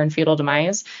intrauterine fetal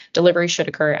demise, delivery should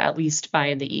occur at least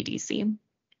by the EDC.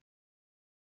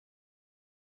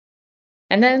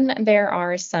 And then there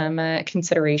are some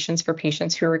considerations for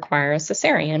patients who require a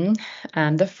cesarean.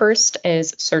 The first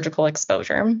is surgical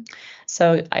exposure.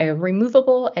 So a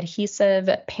removable adhesive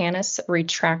pannus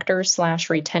retractor /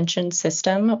 retention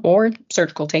system or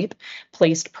surgical tape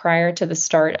placed prior to the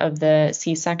start of the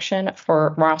C-section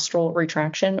for rostral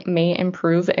retraction may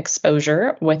improve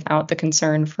exposure without the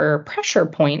concern for pressure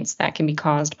points that can be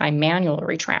caused by manual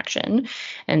retraction.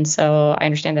 And so I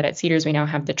understand that at Cedars we now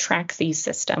have the Traxi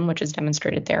system, which is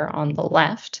demonstrated there on the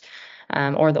left,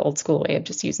 or the old school way of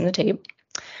just using the tape.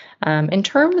 In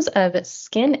terms of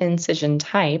skin incision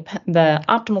type, the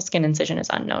optimal skin incision is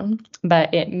unknown,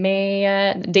 but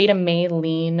data may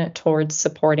lean towards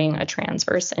supporting a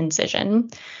transverse incision.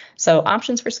 So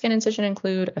options for skin incision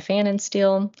include a fan and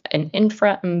steel, an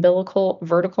infra-umbilical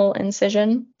vertical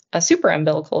incision, a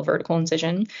supraumbilical vertical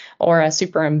incision, or a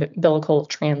supraumbilical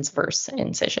transverse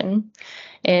incision.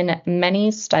 In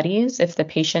many studies, if the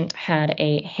patient had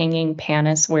a hanging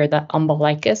pannus where the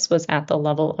umbilicus was at the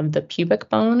level of the pubic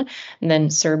bone, then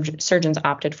surgeons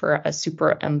opted for a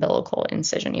supraumbilical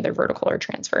incision, either vertical or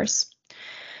transverse.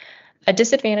 A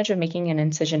disadvantage of making an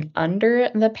incision under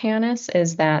the pannus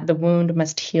is that the wound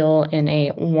must heal in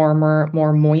a warmer,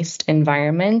 more moist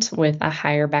environment with a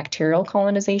higher bacterial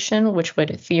colonization, which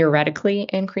would theoretically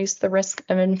increase the risk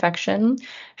of infection.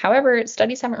 However,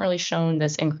 studies haven't really shown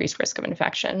this increased risk of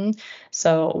infection.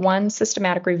 So one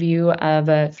systematic review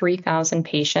of 3,000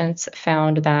 patients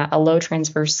found that a low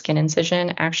transverse skin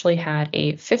incision actually had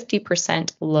a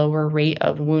 50% lower rate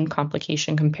of wound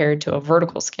complication compared to a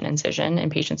vertical skin incision in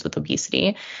patients with obesity.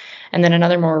 And then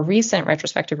another more recent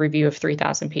retrospective review of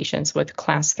 3,000 patients with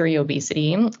class 3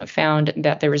 obesity found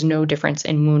that there was no difference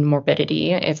in wound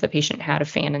morbidity if the patient had a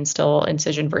fan and still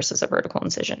incision versus a vertical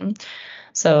incision.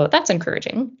 So that's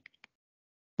encouraging.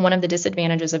 One of the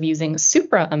disadvantages of using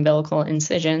supraumbilical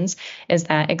incisions is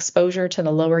that exposure to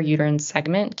the lower uterine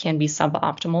segment can be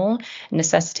suboptimal,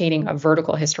 necessitating a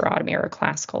vertical hysterotomy or a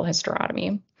classical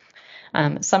hysterotomy.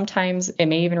 Sometimes it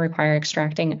may even require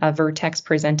extracting a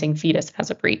vertex-presenting fetus as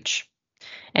a breech.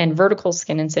 And vertical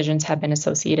skin incisions have been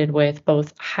associated with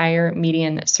both higher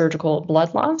median surgical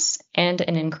blood loss and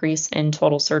an increase in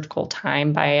total surgical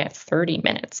time by 30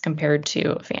 minutes compared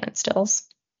to fan and stills.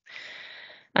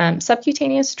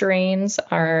 Subcutaneous drains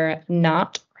are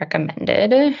not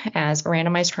recommended, as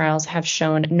randomized trials have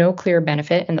shown no clear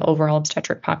benefit in the overall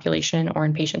obstetric population or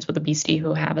in patients with obesity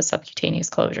who have a subcutaneous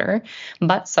closure.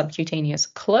 But subcutaneous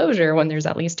closure, when there's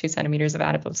at least 2 centimeters of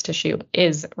adipose tissue,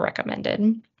 is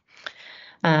recommended.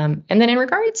 And then in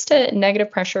regards to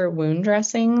negative pressure wound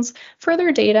dressings,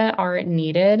 further data are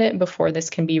needed before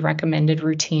this can be recommended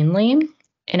routinely.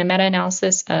 In a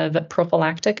meta-analysis of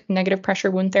prophylactic negative pressure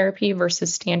wound therapy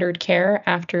versus standard care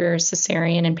after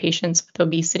cesarean in patients with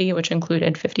obesity, which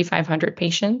included 5,500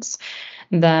 patients,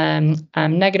 the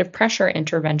negative pressure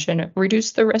intervention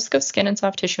reduced the risk of skin and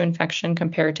soft tissue infection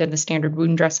compared to the standard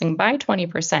wound dressing by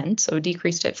 20%, so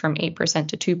decreased it from 8%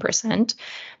 to 2%,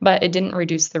 but it didn't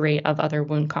reduce the rate of other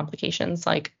wound complications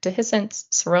like dehiscence,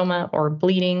 seroma, or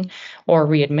bleeding, or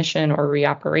readmission or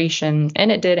reoperation,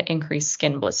 and it did increase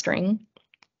skin blistering.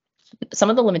 Some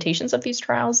of the limitations of these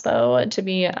trials, though, to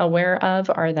be aware of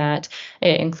are that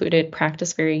it included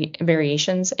practice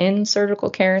variations in surgical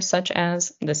care, such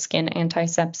as the skin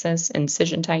antisepsis,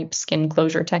 incision type, skin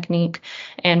closure technique,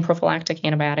 and prophylactic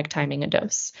antibiotic timing and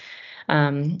dose.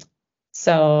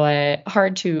 So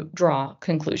hard to draw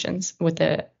conclusions with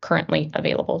the currently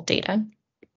available data.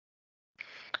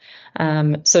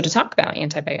 So to talk about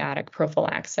antibiotic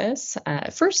prophylaxis,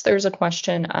 first there's a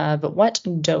question of what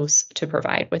dose to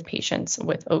provide with patients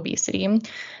with obesity.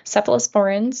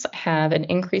 Cephalosporins have an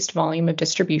increased volume of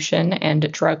distribution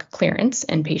and drug clearance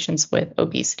in patients with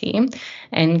obesity,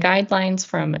 and guidelines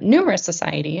from numerous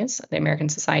societies, the American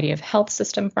Society of Health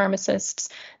System Pharmacists,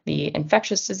 the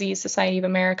Infectious Disease Society of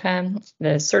America,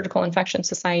 the Surgical Infection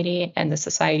Society, and the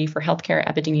Society for Healthcare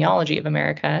Epidemiology of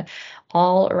America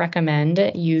all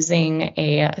recommend using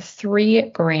a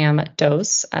 3-gram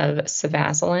dose of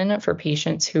Cefazolin for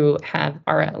patients who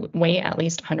weigh at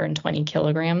least 120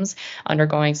 kilograms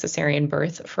undergoing cesarean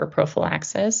birth for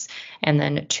prophylaxis, and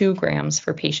then 2 grams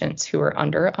for patients who are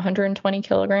under 120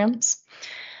 kilograms.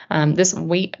 This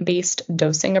weight-based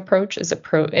dosing approach is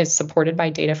supported by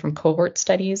data from cohort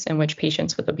studies in which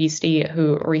patients with obesity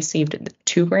who received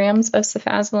 2 grams of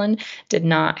Cefazolin did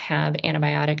not have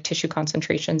antibiotic tissue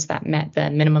concentrations that met the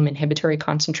minimum inhibitory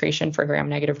concentration for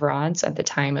gram-negative rods at the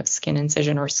time of skin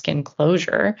incision or skin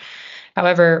closure.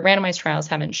 However, randomized trials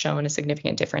haven't shown a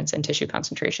significant difference in tissue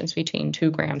concentrations between 2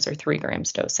 grams or 3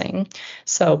 grams dosing.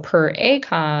 So per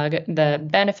ACOG, the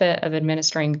benefit of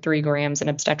administering 3 grams in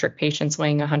obstetric patients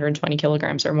weighing 120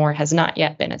 kilograms or more has not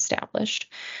yet been established.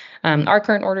 Our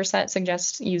current order set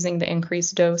suggests using the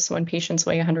increased dose when patients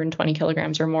weigh 120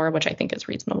 kilograms or more, which I think is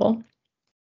reasonable.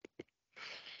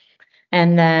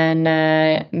 And then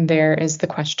there is the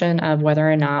question of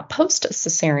whether or not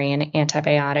post-cesarean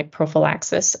antibiotic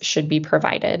prophylaxis should be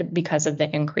provided because of the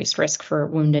increased risk for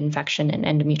wound infection and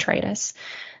endometritis.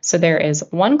 So there is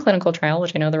one clinical trial,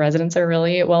 which I know the residents are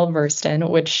really well versed in,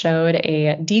 which showed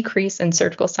a decrease in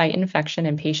surgical site infection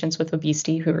in patients with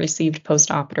obesity who received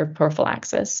postoperative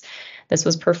prophylaxis. This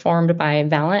was performed by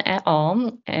Valent et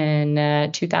al.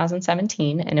 In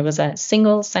 2017, and it was a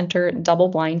single-center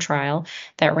double-blind trial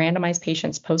that randomized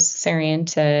patients post-cesarean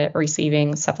to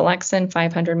receiving cephalexin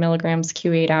 500 milligrams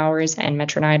Q8 hours and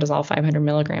metronidazole 500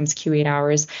 milligrams Q8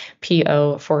 hours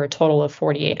PO for a total of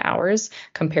 48 hours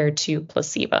compared to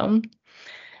placebo. All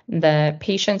the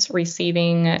patients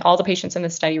in the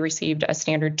study received a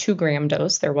standard 2-gram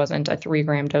dose. There wasn't a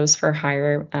 3-gram dose for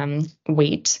higher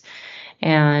weight.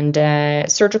 And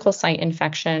surgical site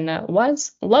infection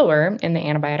was lower in the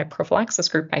antibiotic prophylaxis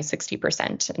group by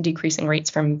 60%, decreasing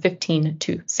rates from 15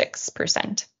 to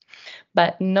 6%.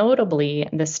 But notably,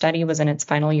 the study was in its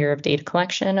final year of data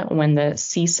collection when the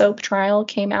CSOAP trial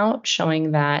came out,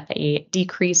 showing that a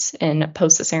decrease in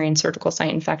post-cesarean surgical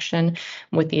site infection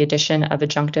with the addition of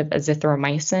adjunctive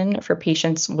azithromycin for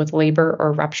patients with labor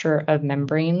or rupture of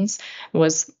membranes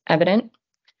was evident.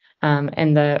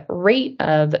 And the rate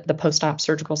of the post-op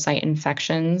surgical site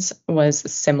infections was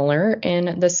similar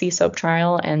in the CSOAP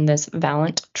trial and this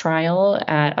Valent trial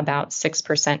at about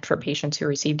 6% for patients who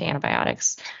received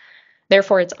antibiotics.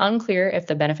 Therefore, it's unclear if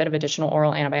the benefit of additional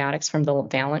oral antibiotics from the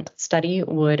Valent study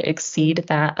would exceed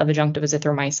that of adjunctive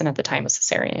azithromycin at the time of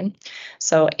cesarean.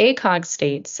 So ACOG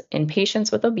states in patients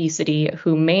with obesity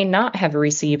who may not have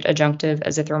received adjunctive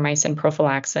azithromycin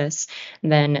prophylaxis,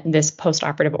 then this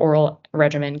postoperative oral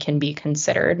regimen can be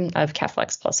considered of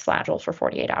Keflex plus Flagyl for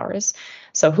 48 hours.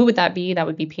 So who would that be? That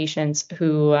would be patients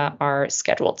who are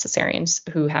scheduled cesareans,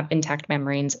 who have intact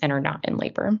membranes and are not in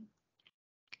labor.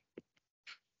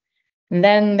 And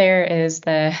then there is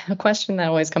the question that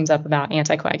always comes up about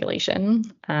anticoagulation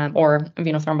or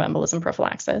venous thromboembolism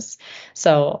prophylaxis.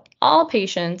 So all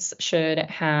patients should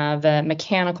have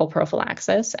mechanical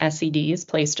prophylaxis, SCDs,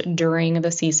 placed during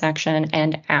the C-section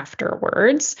and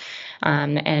afterwards.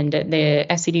 And the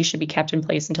SCD should be kept in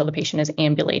place until the patient is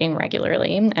ambulating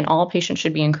regularly. And all patients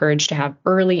should be encouraged to have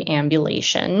early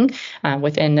ambulation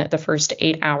within the first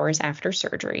 8 hours after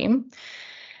surgery.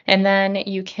 And then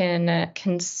you can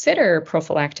consider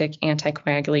prophylactic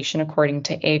anticoagulation according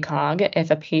to ACOG if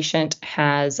a patient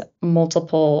has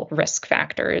multiple risk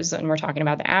factors. And we're talking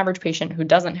about the average patient who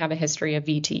doesn't have a history of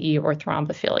VTE or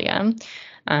thrombophilia.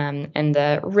 And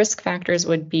the risk factors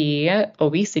would be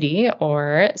obesity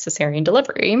or cesarean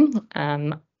delivery,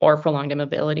 or prolonged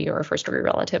immobility or a first-degree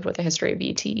relative with a history of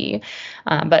VTE.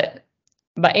 But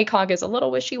ACOG is a little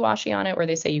wishy-washy on it, where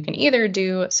they say you can either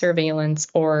do surveillance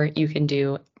or you can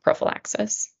do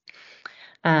prophylaxis.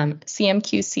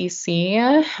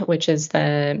 CMQCC, which is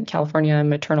the California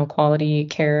Maternal Quality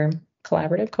Care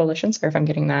Collaborative Coalition, sorry if I'm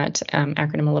getting that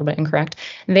acronym a little bit incorrect,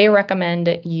 they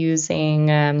recommend using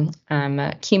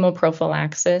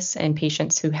chemoprophylaxis in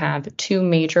patients who have 2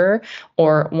 major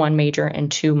or 1 major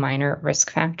and 2 minor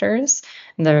risk factors.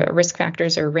 The risk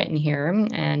factors are written here,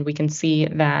 and we can see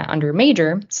that under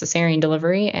major, cesarean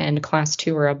delivery and class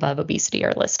 2 or above obesity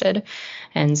are listed.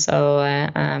 And so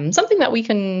something that we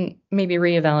can maybe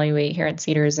reevaluate here at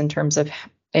Cedars in terms of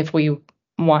if we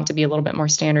want to be a little bit more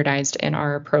standardized in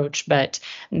our approach, but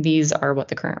these are what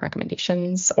the current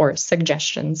recommendations or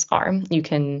suggestions are. You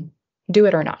can do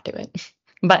it or not do it,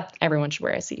 but everyone should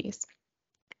wear SCDs.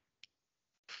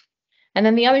 And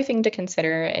then the other thing to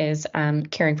consider is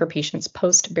caring for patients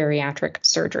post-bariatric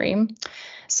surgery.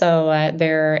 So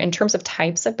in terms of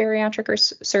types of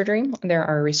bariatric surgery, there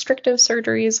are restrictive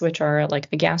surgeries, which are like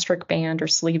the gastric band or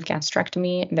sleeve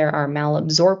gastrectomy. There are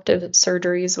malabsorptive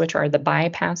surgeries, which are the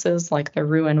bypasses like the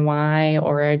Roux-en-Y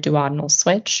or a duodenal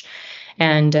switch.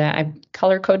 And I've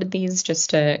color-coded these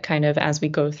just to kind of, as we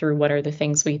go through, what are the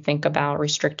things we think about,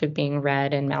 restrictive being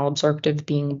red and malabsorptive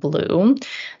being blue.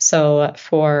 So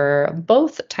for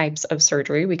both types of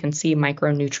surgery, we can see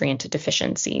micronutrient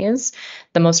deficiencies.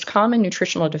 The most common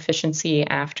nutritional deficiency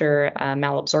after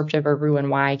malabsorptive or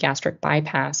Roux-en-Y gastric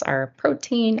bypass are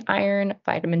protein, iron,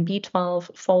 vitamin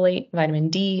B12, folate, vitamin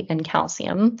D, and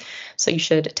calcium. So you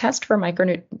should test for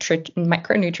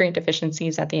micronutrient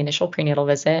deficiencies at the initial prenatal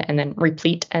visit and then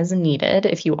replete as needed.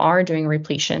 If you are doing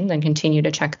repletion, then continue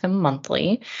to check them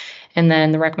monthly. And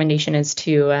then the recommendation is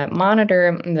to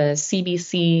monitor the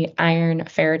CBC, iron,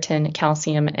 ferritin,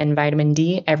 calcium, and vitamin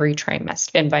D every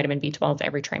trimester, and vitamin B12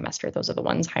 every trimester. Those are the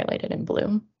ones highlighted in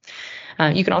blue.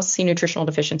 You can also see nutritional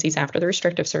deficiencies after the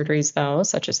restrictive surgeries, though,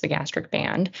 such as the gastric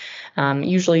band,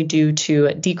 usually due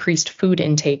to decreased food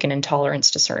intake and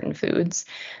intolerance to certain foods.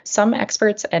 Some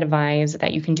experts advise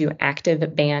that you can do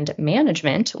active band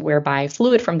management, whereby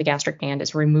fluid from the gastric band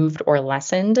is removed or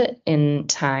lessened in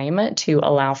time to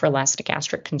allow for less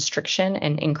gastric constriction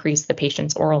and increase the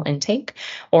patient's oral intake,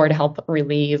 or to help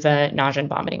relieve nausea and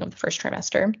vomiting of the first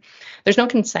trimester. There's no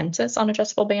consensus on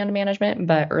adjustable band management,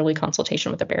 but early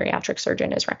consultation with a bariatric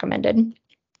surgeon is recommended.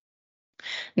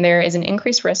 There is an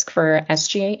increased risk for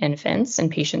SGA infants in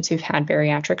patients who've had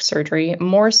bariatric surgery,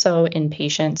 more so in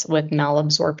patients with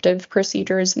malabsorptive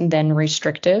procedures than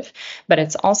restrictive, but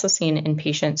it's also seen in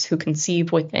patients who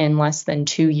conceive within less than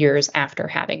 2 years after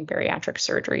having bariatric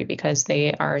surgery because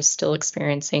they are still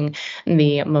experiencing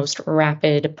the most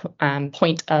rapid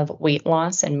point of weight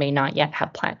loss and may not yet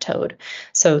have plateaued.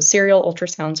 So serial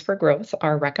ultrasounds for growth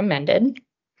are recommended.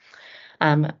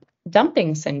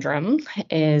 Dumping syndrome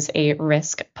is a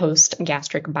risk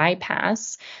post-gastric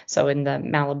bypass, so in the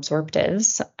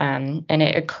malabsorptives, and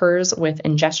it occurs with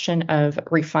ingestion of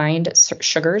refined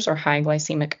sugars or high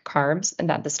glycemic carbs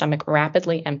that the stomach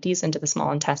rapidly empties into the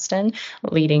small intestine,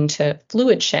 leading to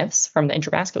fluid shifts from the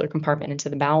intravascular compartment into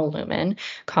the bowel lumen,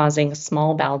 causing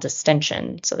small bowel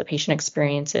distension. So the patient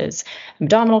experiences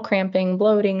abdominal cramping,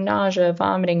 bloating, nausea,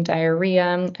 vomiting,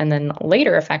 diarrhea, and then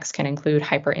later effects can include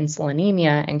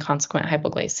hyperinsulinemia and consequent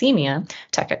hypoglycemia,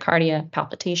 tachycardia,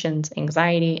 palpitations,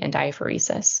 anxiety, and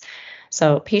diaphoresis.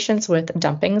 So patients with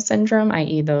dumping syndrome,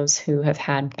 i.e. those who have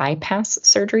had bypass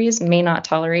surgeries, may not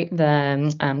tolerate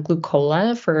the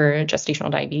glucola for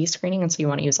gestational diabetes screening, and so you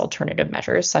want to use alternative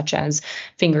measures such as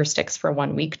finger sticks for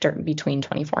 1 week between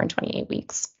 24 and 28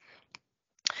 weeks.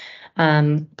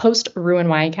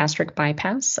 Post-Roux-en-Y gastric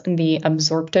bypass, the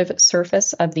absorptive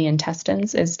surface of the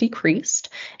intestines is decreased,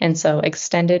 and so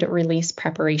extended release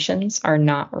preparations are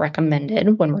not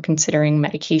recommended when we're considering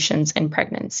medications in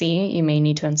pregnancy. You may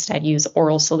need to instead use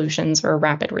oral solutions or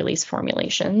rapid release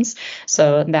formulations.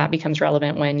 So that becomes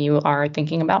relevant when you are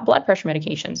thinking about blood pressure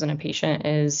medications and a patient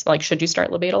is like, should you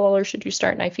start labetalol or should you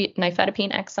start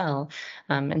nifedipine XL?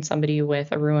 And somebody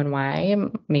with a Roux-en-Y,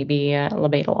 maybe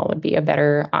labetalol would be a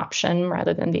better option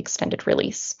rather than the extended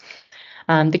release.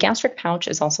 The gastric pouch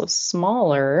is also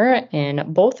smaller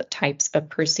in both types of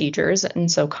procedures,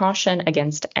 and so caution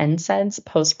against NSAIDs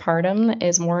postpartum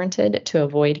is warranted to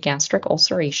avoid gastric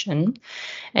ulceration.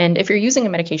 And if you're using a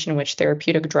medication in which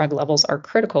therapeutic drug levels are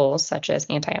critical, such as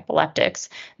antiepileptics,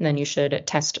 then you should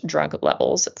test drug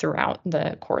levels throughout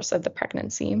the course of the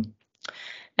pregnancy.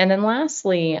 And then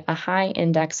lastly, a high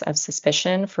index of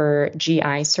suspicion for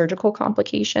GI surgical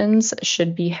complications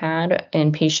should be had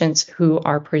in patients who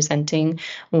are presenting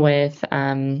with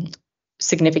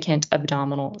significant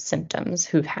abdominal symptoms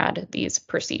who've had these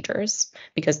procedures,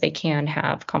 because they can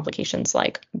have complications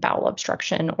like bowel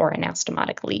obstruction or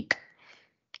anastomotic leak.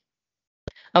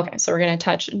 Okay, so we're going to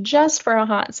touch just for a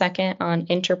hot second on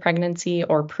interpregnancy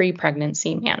or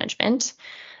pre-pregnancy management.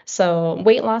 So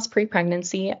weight loss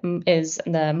pre-pregnancy is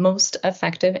the most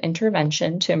effective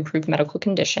intervention to improve medical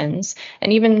conditions,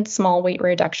 and even small weight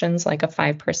reductions like a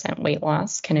 5% weight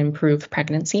loss can improve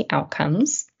pregnancy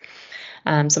outcomes.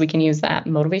 So we can use that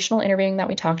motivational interviewing that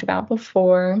we talked about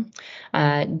before,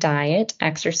 diet,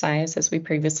 exercise, as we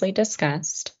previously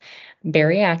discussed.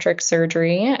 Bariatric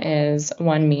surgery is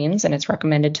one means, and it's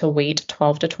recommended to wait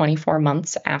 12 to 24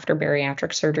 months after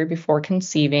bariatric surgery before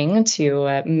conceiving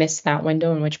to miss that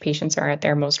window in which patients are at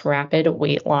their most rapid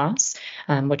weight loss,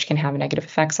 which can have negative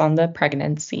effects on the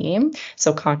pregnancy.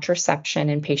 So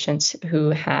contraception in patients who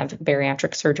have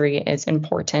bariatric surgery is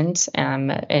important,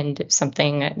 and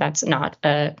something that's not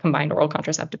a combined oral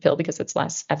contraceptive pill because it's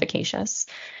less efficacious.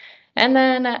 And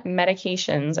then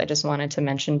medications, I just wanted to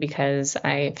mention because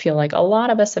I feel like a lot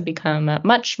of us have become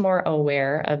much more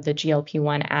aware of the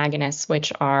GLP-1 agonists,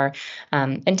 which are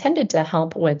intended to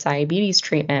help with diabetes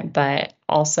treatment, but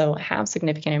also have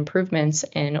significant improvements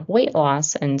in weight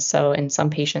loss. And so in some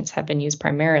patients have been used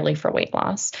primarily for weight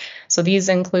loss. So these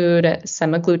include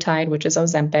semaglutide, which is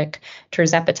Ozempic,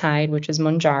 tirzepatide, which is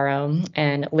Mounjaro,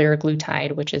 and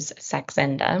liraglutide, which is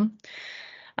Saxenda.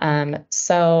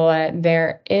 So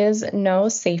there is no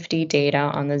safety data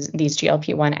on these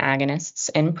GLP-1 agonists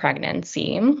in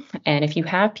pregnancy. And if you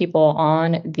have people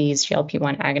on these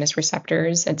GLP-1 agonist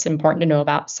receptors, it's important to know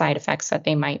about side effects that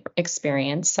they might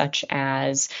experience, such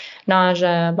as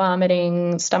nausea,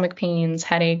 vomiting, stomach pains,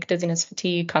 headache, dizziness,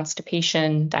 fatigue,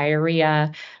 constipation,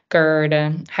 diarrhea, GERD,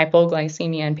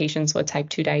 hypoglycemia in patients with type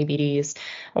 2 diabetes,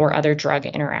 or other drug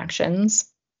interactions.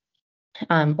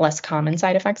 Less common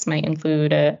side effects might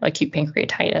include acute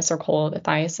pancreatitis or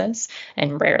cholelithiasis,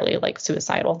 and rarely like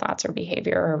suicidal thoughts or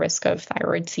behavior or risk of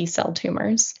thyroid C-cell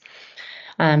tumors.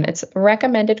 It's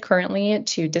recommended currently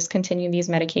to discontinue these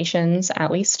medications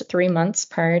at least 3 months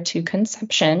prior to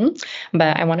conception,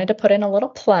 but I wanted to put in a little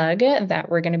plug that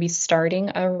we're going to be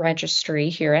starting a registry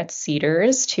here at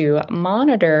Cedars to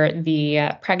monitor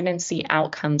the pregnancy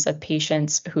outcomes of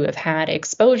patients who have had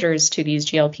exposures to these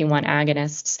GLP-1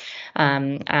 agonists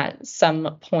at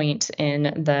some point in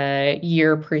the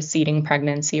year preceding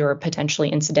pregnancy, or potentially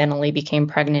incidentally became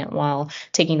pregnant while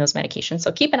taking those medications.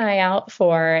 So keep an eye out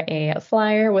for a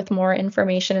flyer with more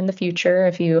information in the future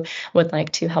if you would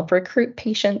like to help recruit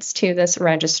patients to this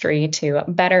registry to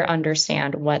better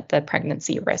understand what the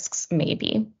pregnancy risks may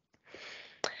be.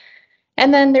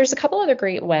 And then there's a couple other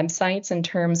great websites in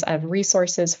terms of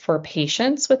resources for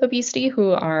patients with obesity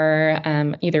who are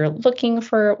either looking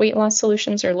for weight loss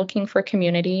solutions or looking for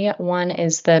community. One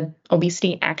is the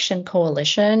Obesity Action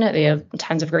Coalition. They have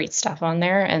tons of great stuff on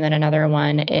there. And then another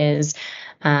one is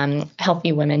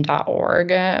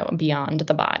healthywomen.org, Beyond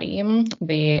the Body.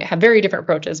 They have very different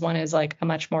approaches. One is like a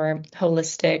much more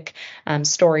holistic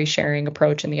story sharing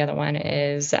approach, and the other one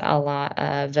is a lot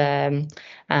of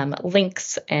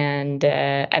links and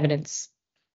evidence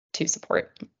to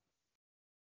support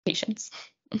patients.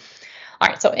 All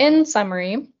right, so in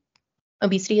summary,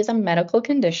 obesity is a medical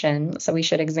condition, so we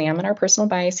should examine our personal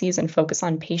biases and focus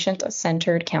on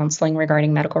patient-centered counseling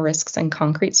regarding medical risks and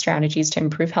concrete strategies to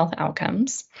improve health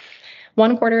outcomes.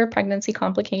 1/4 of pregnancy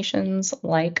complications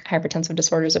like hypertensive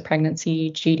disorders of pregnancy,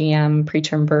 GDM,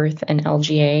 preterm birth, and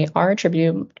LGA are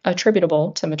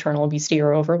attributable to maternal obesity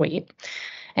or overweight.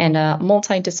 And a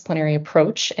multidisciplinary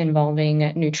approach involving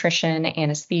nutrition,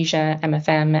 anesthesia,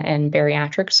 MFM, and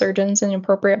bariatric surgeons in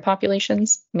appropriate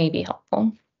populations may be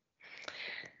helpful.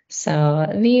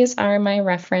 So these are my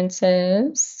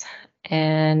references.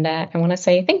 And I want to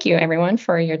say thank you, everyone,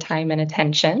 for your time and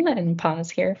attention, and pause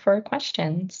here for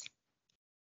questions.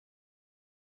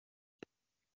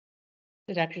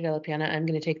 So Dr. Dellapiana, I'm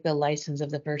going to take the license of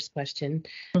the first question,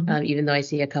 even though I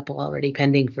see a couple already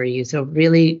pending for you. So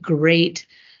really great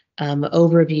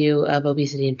overview of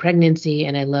obesity and pregnancy,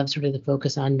 and I love sort of the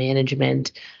focus on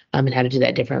management and how to do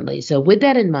that differently. So with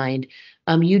that in mind,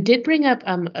 you did bring up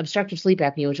obstructive sleep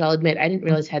apnea, which I'll admit I didn't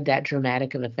realize had that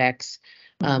dramatic of effects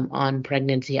on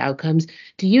pregnancy outcomes.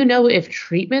 Do you know if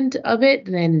treatment of it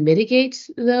then mitigates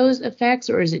those effects,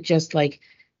 or is it just like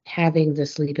having the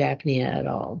sleep apnea at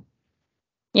all?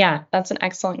 Yeah, that's an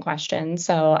excellent question.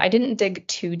 So I didn't dig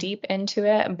too deep into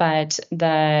it, but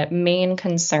the main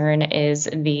concern is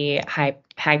the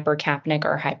hypercapnic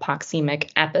or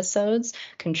hypoxemic episodes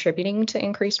contributing to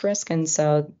increased risk. And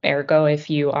so, ergo, if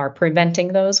you are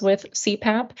preventing those with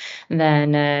CPAP,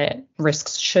 then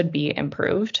risks should be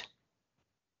improved.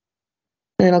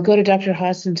 And I'll go to Dr.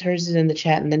 Haas since hers is in the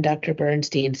chat, and then Dr.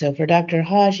 Bernstein. So for Dr.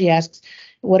 Haas, she asks,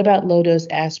 what about low-dose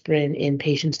aspirin in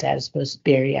patient status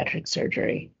post-bariatric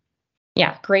surgery?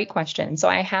 Yeah, great question. So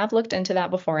I have looked into that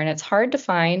before, and it's hard to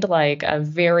find like a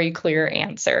very clear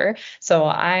answer. So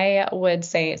I would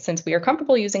say, since we are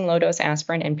comfortable using low-dose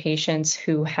aspirin in patients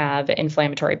who have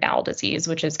inflammatory bowel disease,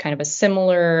 which is kind of a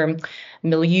similar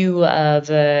milieu of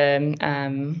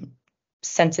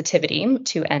sensitivity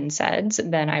to NSAIDs,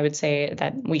 then I would say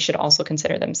that we should also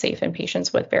consider them safe in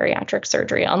patients with bariatric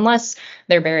surgery, unless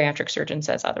their bariatric surgeon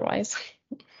says otherwise.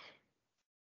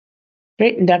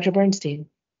 Great. And Dr. Bernstein.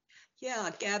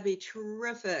 Yeah, Gabby,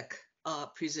 terrific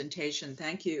presentation.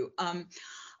 Thank you.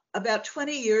 About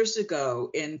 20 years ago,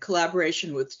 in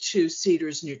collaboration with two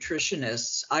Cedars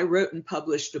nutritionists, I wrote and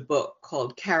published a book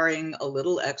called Carrying a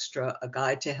Little Extra, A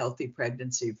Guide to Healthy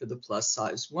Pregnancy for the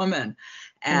Plus-Size Woman,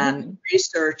 and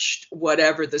researched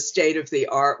whatever the state of the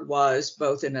art was,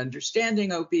 both in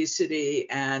understanding obesity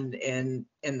and in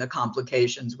the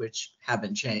complications, which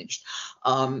haven't changed.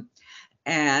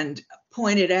 And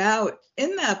pointed out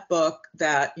in that book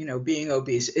that, being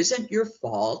obese isn't your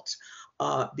fault.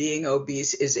 Being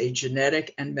obese is a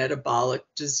genetic and metabolic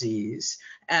disease.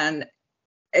 And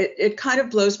it kind of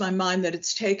blows my mind that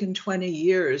it's taken 20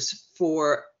 years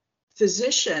for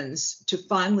physicians to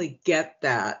finally get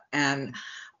that. And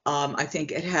I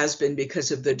think it has been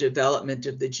because of the development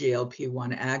of the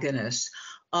GLP-1 agonists.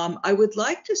 I would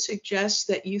like to suggest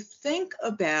that you think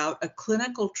about a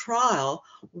clinical trial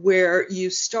where you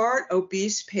start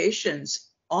obese patients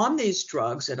on these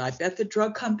drugs, and I bet the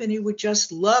drug company would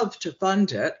just love to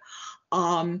fund it,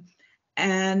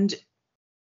 and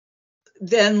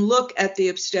then look at the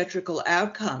obstetrical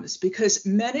outcomes, because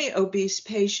many obese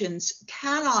patients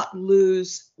cannot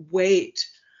lose weight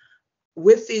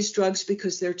with these drugs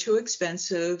because they're too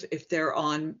expensive. If they're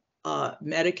on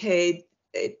Medicaid,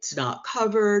 it's not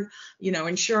covered,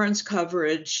 insurance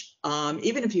coverage.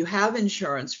 Even if you have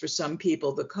insurance, for some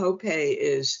people, the copay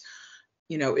is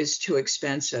too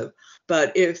expensive.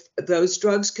 But if those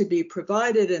drugs could be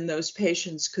provided and those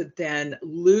patients could then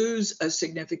lose a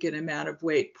significant amount of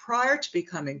weight prior to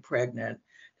becoming pregnant,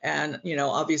 and,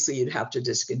 obviously you'd have to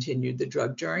discontinue the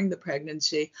drug during the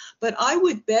pregnancy, but I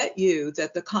would bet you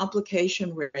that the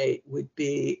complication rate would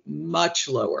be much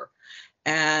lower.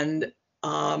 And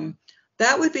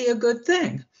that would be a good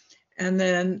thing. And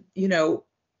then,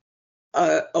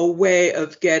 a way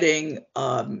of getting,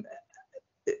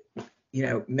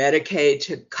 Medicaid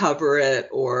to cover it,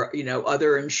 or,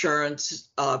 other insurance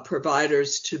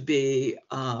providers to be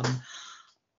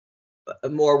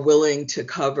more willing to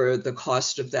cover the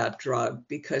cost of that drug,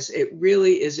 because it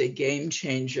really is a game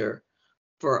changer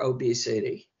for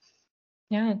obesity.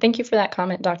 Yeah, thank you for that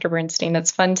comment, Dr. Bernstein.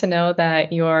 It's fun to know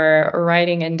that your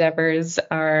writing endeavors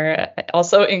are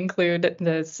also include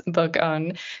this book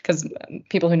on, because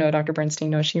people who know Dr. Bernstein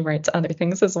know she writes other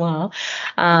things as well.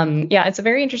 Yeah, it's a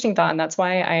very interesting thought, and that's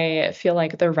why I feel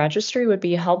like the registry would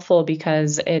be helpful,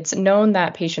 because it's known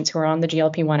that patients who are on the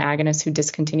GLP-1 agonists who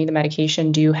discontinue the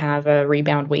medication do have a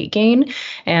rebound weight gain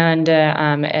and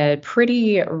a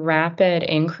pretty rapid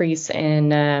increase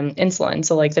in insulin.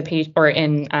 So like the patient, or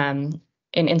in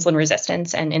insulin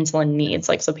resistance and insulin needs.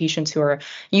 Like, so patients who are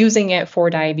using it for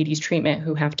diabetes treatment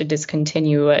who have to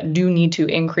discontinue do need to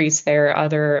increase their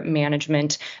other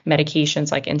management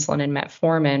medications like insulin and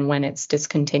metformin when it's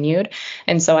discontinued.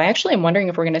 And so I actually am wondering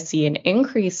if we're going to see an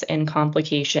increase in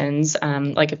complications,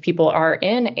 like if people are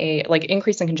in a, like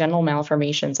increase in congenital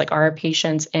malformations, like are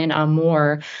patients in a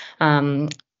more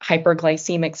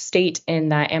hyperglycemic state in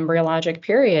that embryologic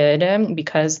period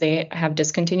because they have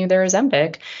discontinued their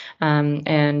Ozempic,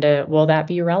 and will that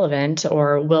be relevant,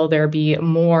 or will there be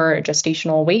more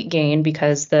gestational weight gain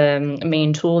because the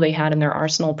main tool they had in their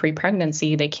arsenal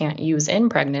pre-pregnancy they can't use in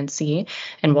pregnancy,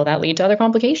 and will that lead to other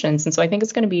complications? And so I think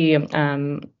it's going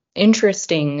to be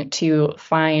interesting to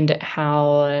find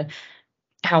how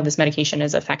this medication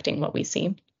is affecting what we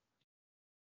see.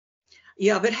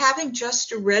 Yeah, but having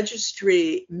just a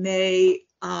registry may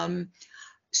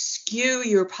skew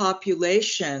your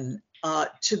population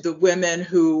to the women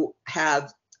who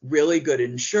have really good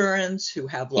insurance, who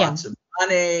have lots of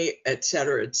money, et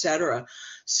cetera, et cetera.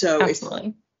 So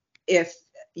if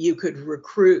you could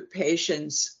recruit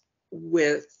patients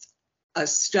with a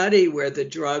study where the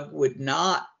drug would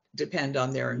not depend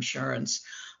on their insurance,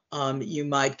 you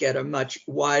might get a much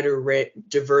wider,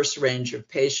 diverse range of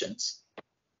patients.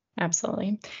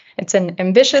 Absolutely. It's an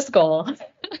ambitious goal.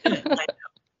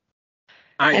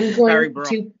 I'm going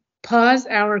to pause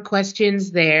our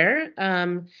questions there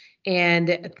and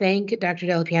thank Dr.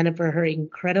 Dellapiana for her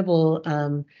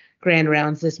incredible grand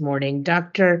rounds this morning.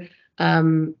 Dr.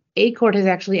 Acord has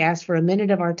actually asked for a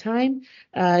minute of our time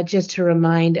just to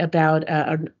remind about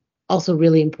an also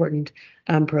really important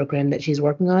program that she's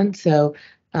working on. So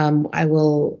I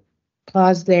will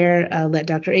pause there, let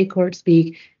Dr. Acord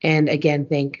speak, and again,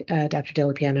 thank Dr.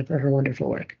 Dellapiana for her wonderful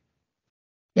work.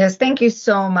 Yes, thank you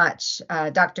so much,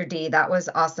 Dr. D. That was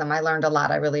awesome. I learned a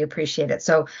lot. I really appreciate it.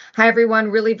 So, hi, everyone.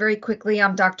 Really, very quickly,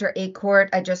 I'm Dr. Acord.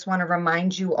 I just want to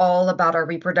remind you all about our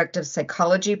reproductive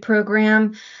psychology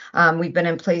program. We've been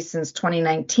in place since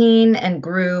 2019 and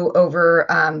grew over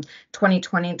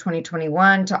 2020 and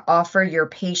 2021 to offer your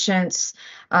patients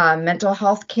mental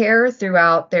health care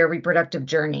throughout their reproductive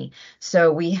journey.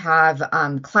 So we have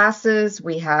classes,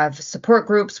 we have support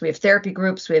groups, we have therapy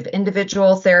groups, we have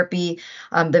individual therapy.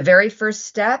 The very first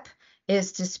step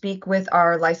is to speak with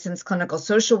our licensed clinical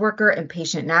social worker and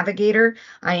patient navigator.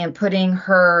 I am putting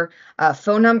her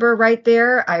phone number right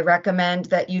there. I recommend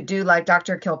that you do like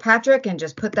Dr. Kilpatrick and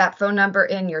just put that phone number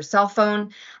in your cell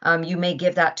phone. You may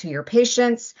give that to your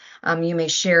patients. You may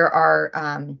share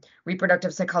our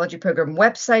reproductive psychology program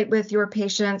website with your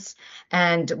patients.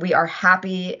 And we are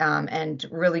happy and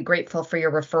really grateful for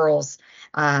your referrals.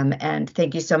 And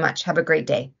thank you so much. Have a great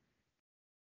day.